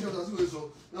sɛ ɔte asase wei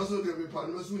so na so deɛ mepa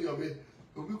no mɛso nyame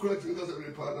obi kora tumi ka sɛ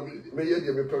mepa na mɛyɛ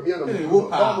deɛ mepɛ mea na mebɔ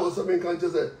sɛ menka nkyɛ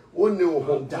sɛ wonne wo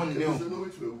ho sɛ na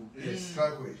wobɛtumi awu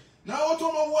kae kɔe na wɔtɔ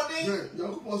ma wɔden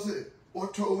nyankopɔn sɛ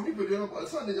ɔtɔ wo nipadua no ba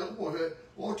sɛ ne nyankopɔn hwɛ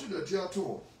wɔto dɔte ato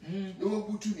hɔ na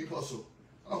wabutu nipa so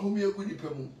ahome agu nipa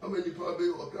mu ama nipa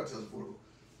bɛyɛ ɔkratasfoɔ no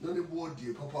na ne boɔ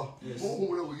die papa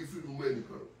wɔhom na wɔyi firi no ma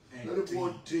nipa no na ne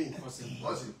boɔ den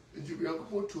wase nti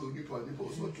nyankopɔn tɔɔ nipa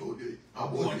ɔsɛ ɔtɔɔ de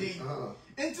abɔden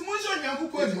enti monhyɛ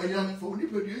onyankopɔn animuonyam fa wo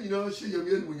nipadua nyinaa hyɛ nyame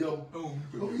animuonyam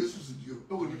ɛwɔ yesu sudio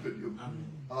ɛwɔ nipadua mu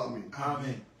amen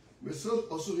mesɛ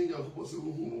ɔso ne nyankopɔn sɛ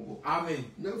wohu mo bɔ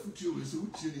na afotuo wei sɛ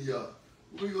wotie ne yɛ a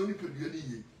wobɛyɛ wo nipadua no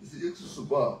yie sɛ yɛtu so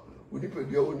ba a wo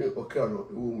nipadua wo ne ɔkra no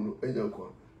ɛwɔ mu no anya nkwa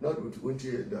na de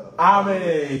wɔntie yɛ daa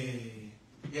amen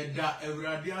yɛda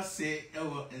awurade ase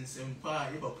ɛwɔ nsɛmpa a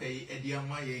yɛpapa yi ɛde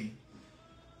ama yɛn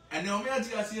ɛnɛ ɔme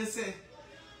ate aseɛ sɛ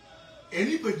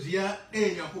ɛnipadua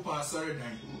ɛyɛ nyankopɔn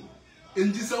asɔredan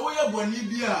enti sɛ woyɛ bɔne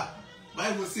bi a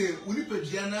bible sɛ wo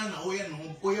nipadua na woyɛ ne ho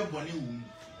woyɛ bɔne wɔ mu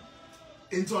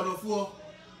enti ɔdɔfoɔ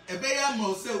ɛbɛyɛ ama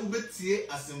wo sɛ wobɛtie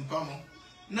asɛmpa no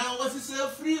na wɔsesɛ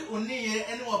firi oneyɛ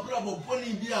ɛne wabrabɔ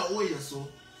bɔne bi a woyɛ so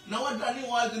na wadane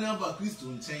w'adwene aba kristo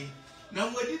nkyɛn na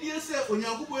mwadidie sɛ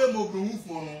onyankopɔn yɛ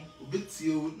mmɔborɔhufoɔ no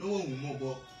obɛtie wo na wahu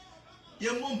mmɔbɔ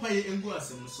yɛmmɔ mpayɛ ɛngu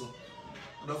asɛm so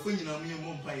ɔdɔfo nyinaa mo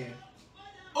yɛmmɔ mpayɛ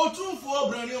ɔtumfoɔ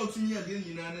brane a ɔtumi adeɛ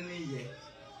nyinaa ne yɛ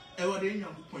ɛwɔ de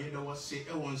nyankopɔn yɛda wɔhyɛ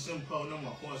ɛwɔ nhyɛ mpa wo na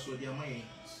mwakoa so de ama yɛn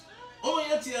ɔma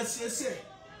yɛte aseɛ sɛ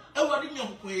ɛwɔ de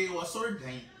nyankopɔn yɛ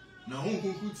wasɔredan na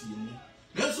honhom tie mu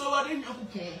nanso ɛwɔ de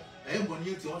nyankopɔn ɛyɛ bɔne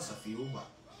ati wasafee wo ba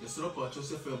yɛsrɛ kɔ akyɛw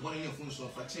sɛ fɛ bɔne ne fo nso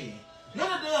afa kyɛ yɛn na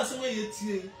dada asɛm a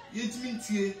yɛtie yɛntumi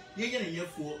ntie yɛnyɛ ne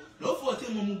nyɛfoɔ na ɔfo ɔte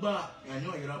mu ba a yɛanyɛ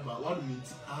ɔyera ba wadom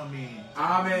nti amen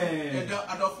yɛda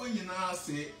adɔfo nyinaa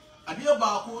ase adeɛ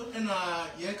baako na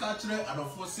yɛka kyerɛ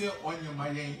adɔfo sɛ ɔnyɛ ma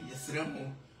yɛn yɛsrɛ mo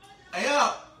ɛyɛ a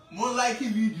mo like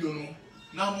video no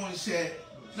na mo nhyɛ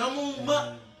na mo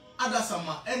ma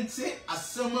adasama ɛnte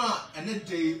asɛm a ɛne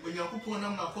de onyankopɔn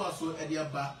nam nakɔ aso ɛde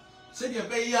aba sɛdeɛ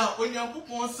ɛbɛyɛ a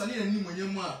onyankopɔn sane n'anim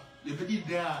onyam a yɛbɛdi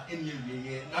da a ɛne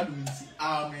awieyɛ na adom nti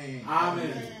amen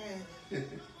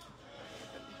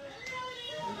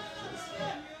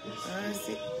Ah,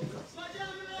 sí.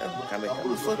 Vamos a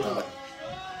ver,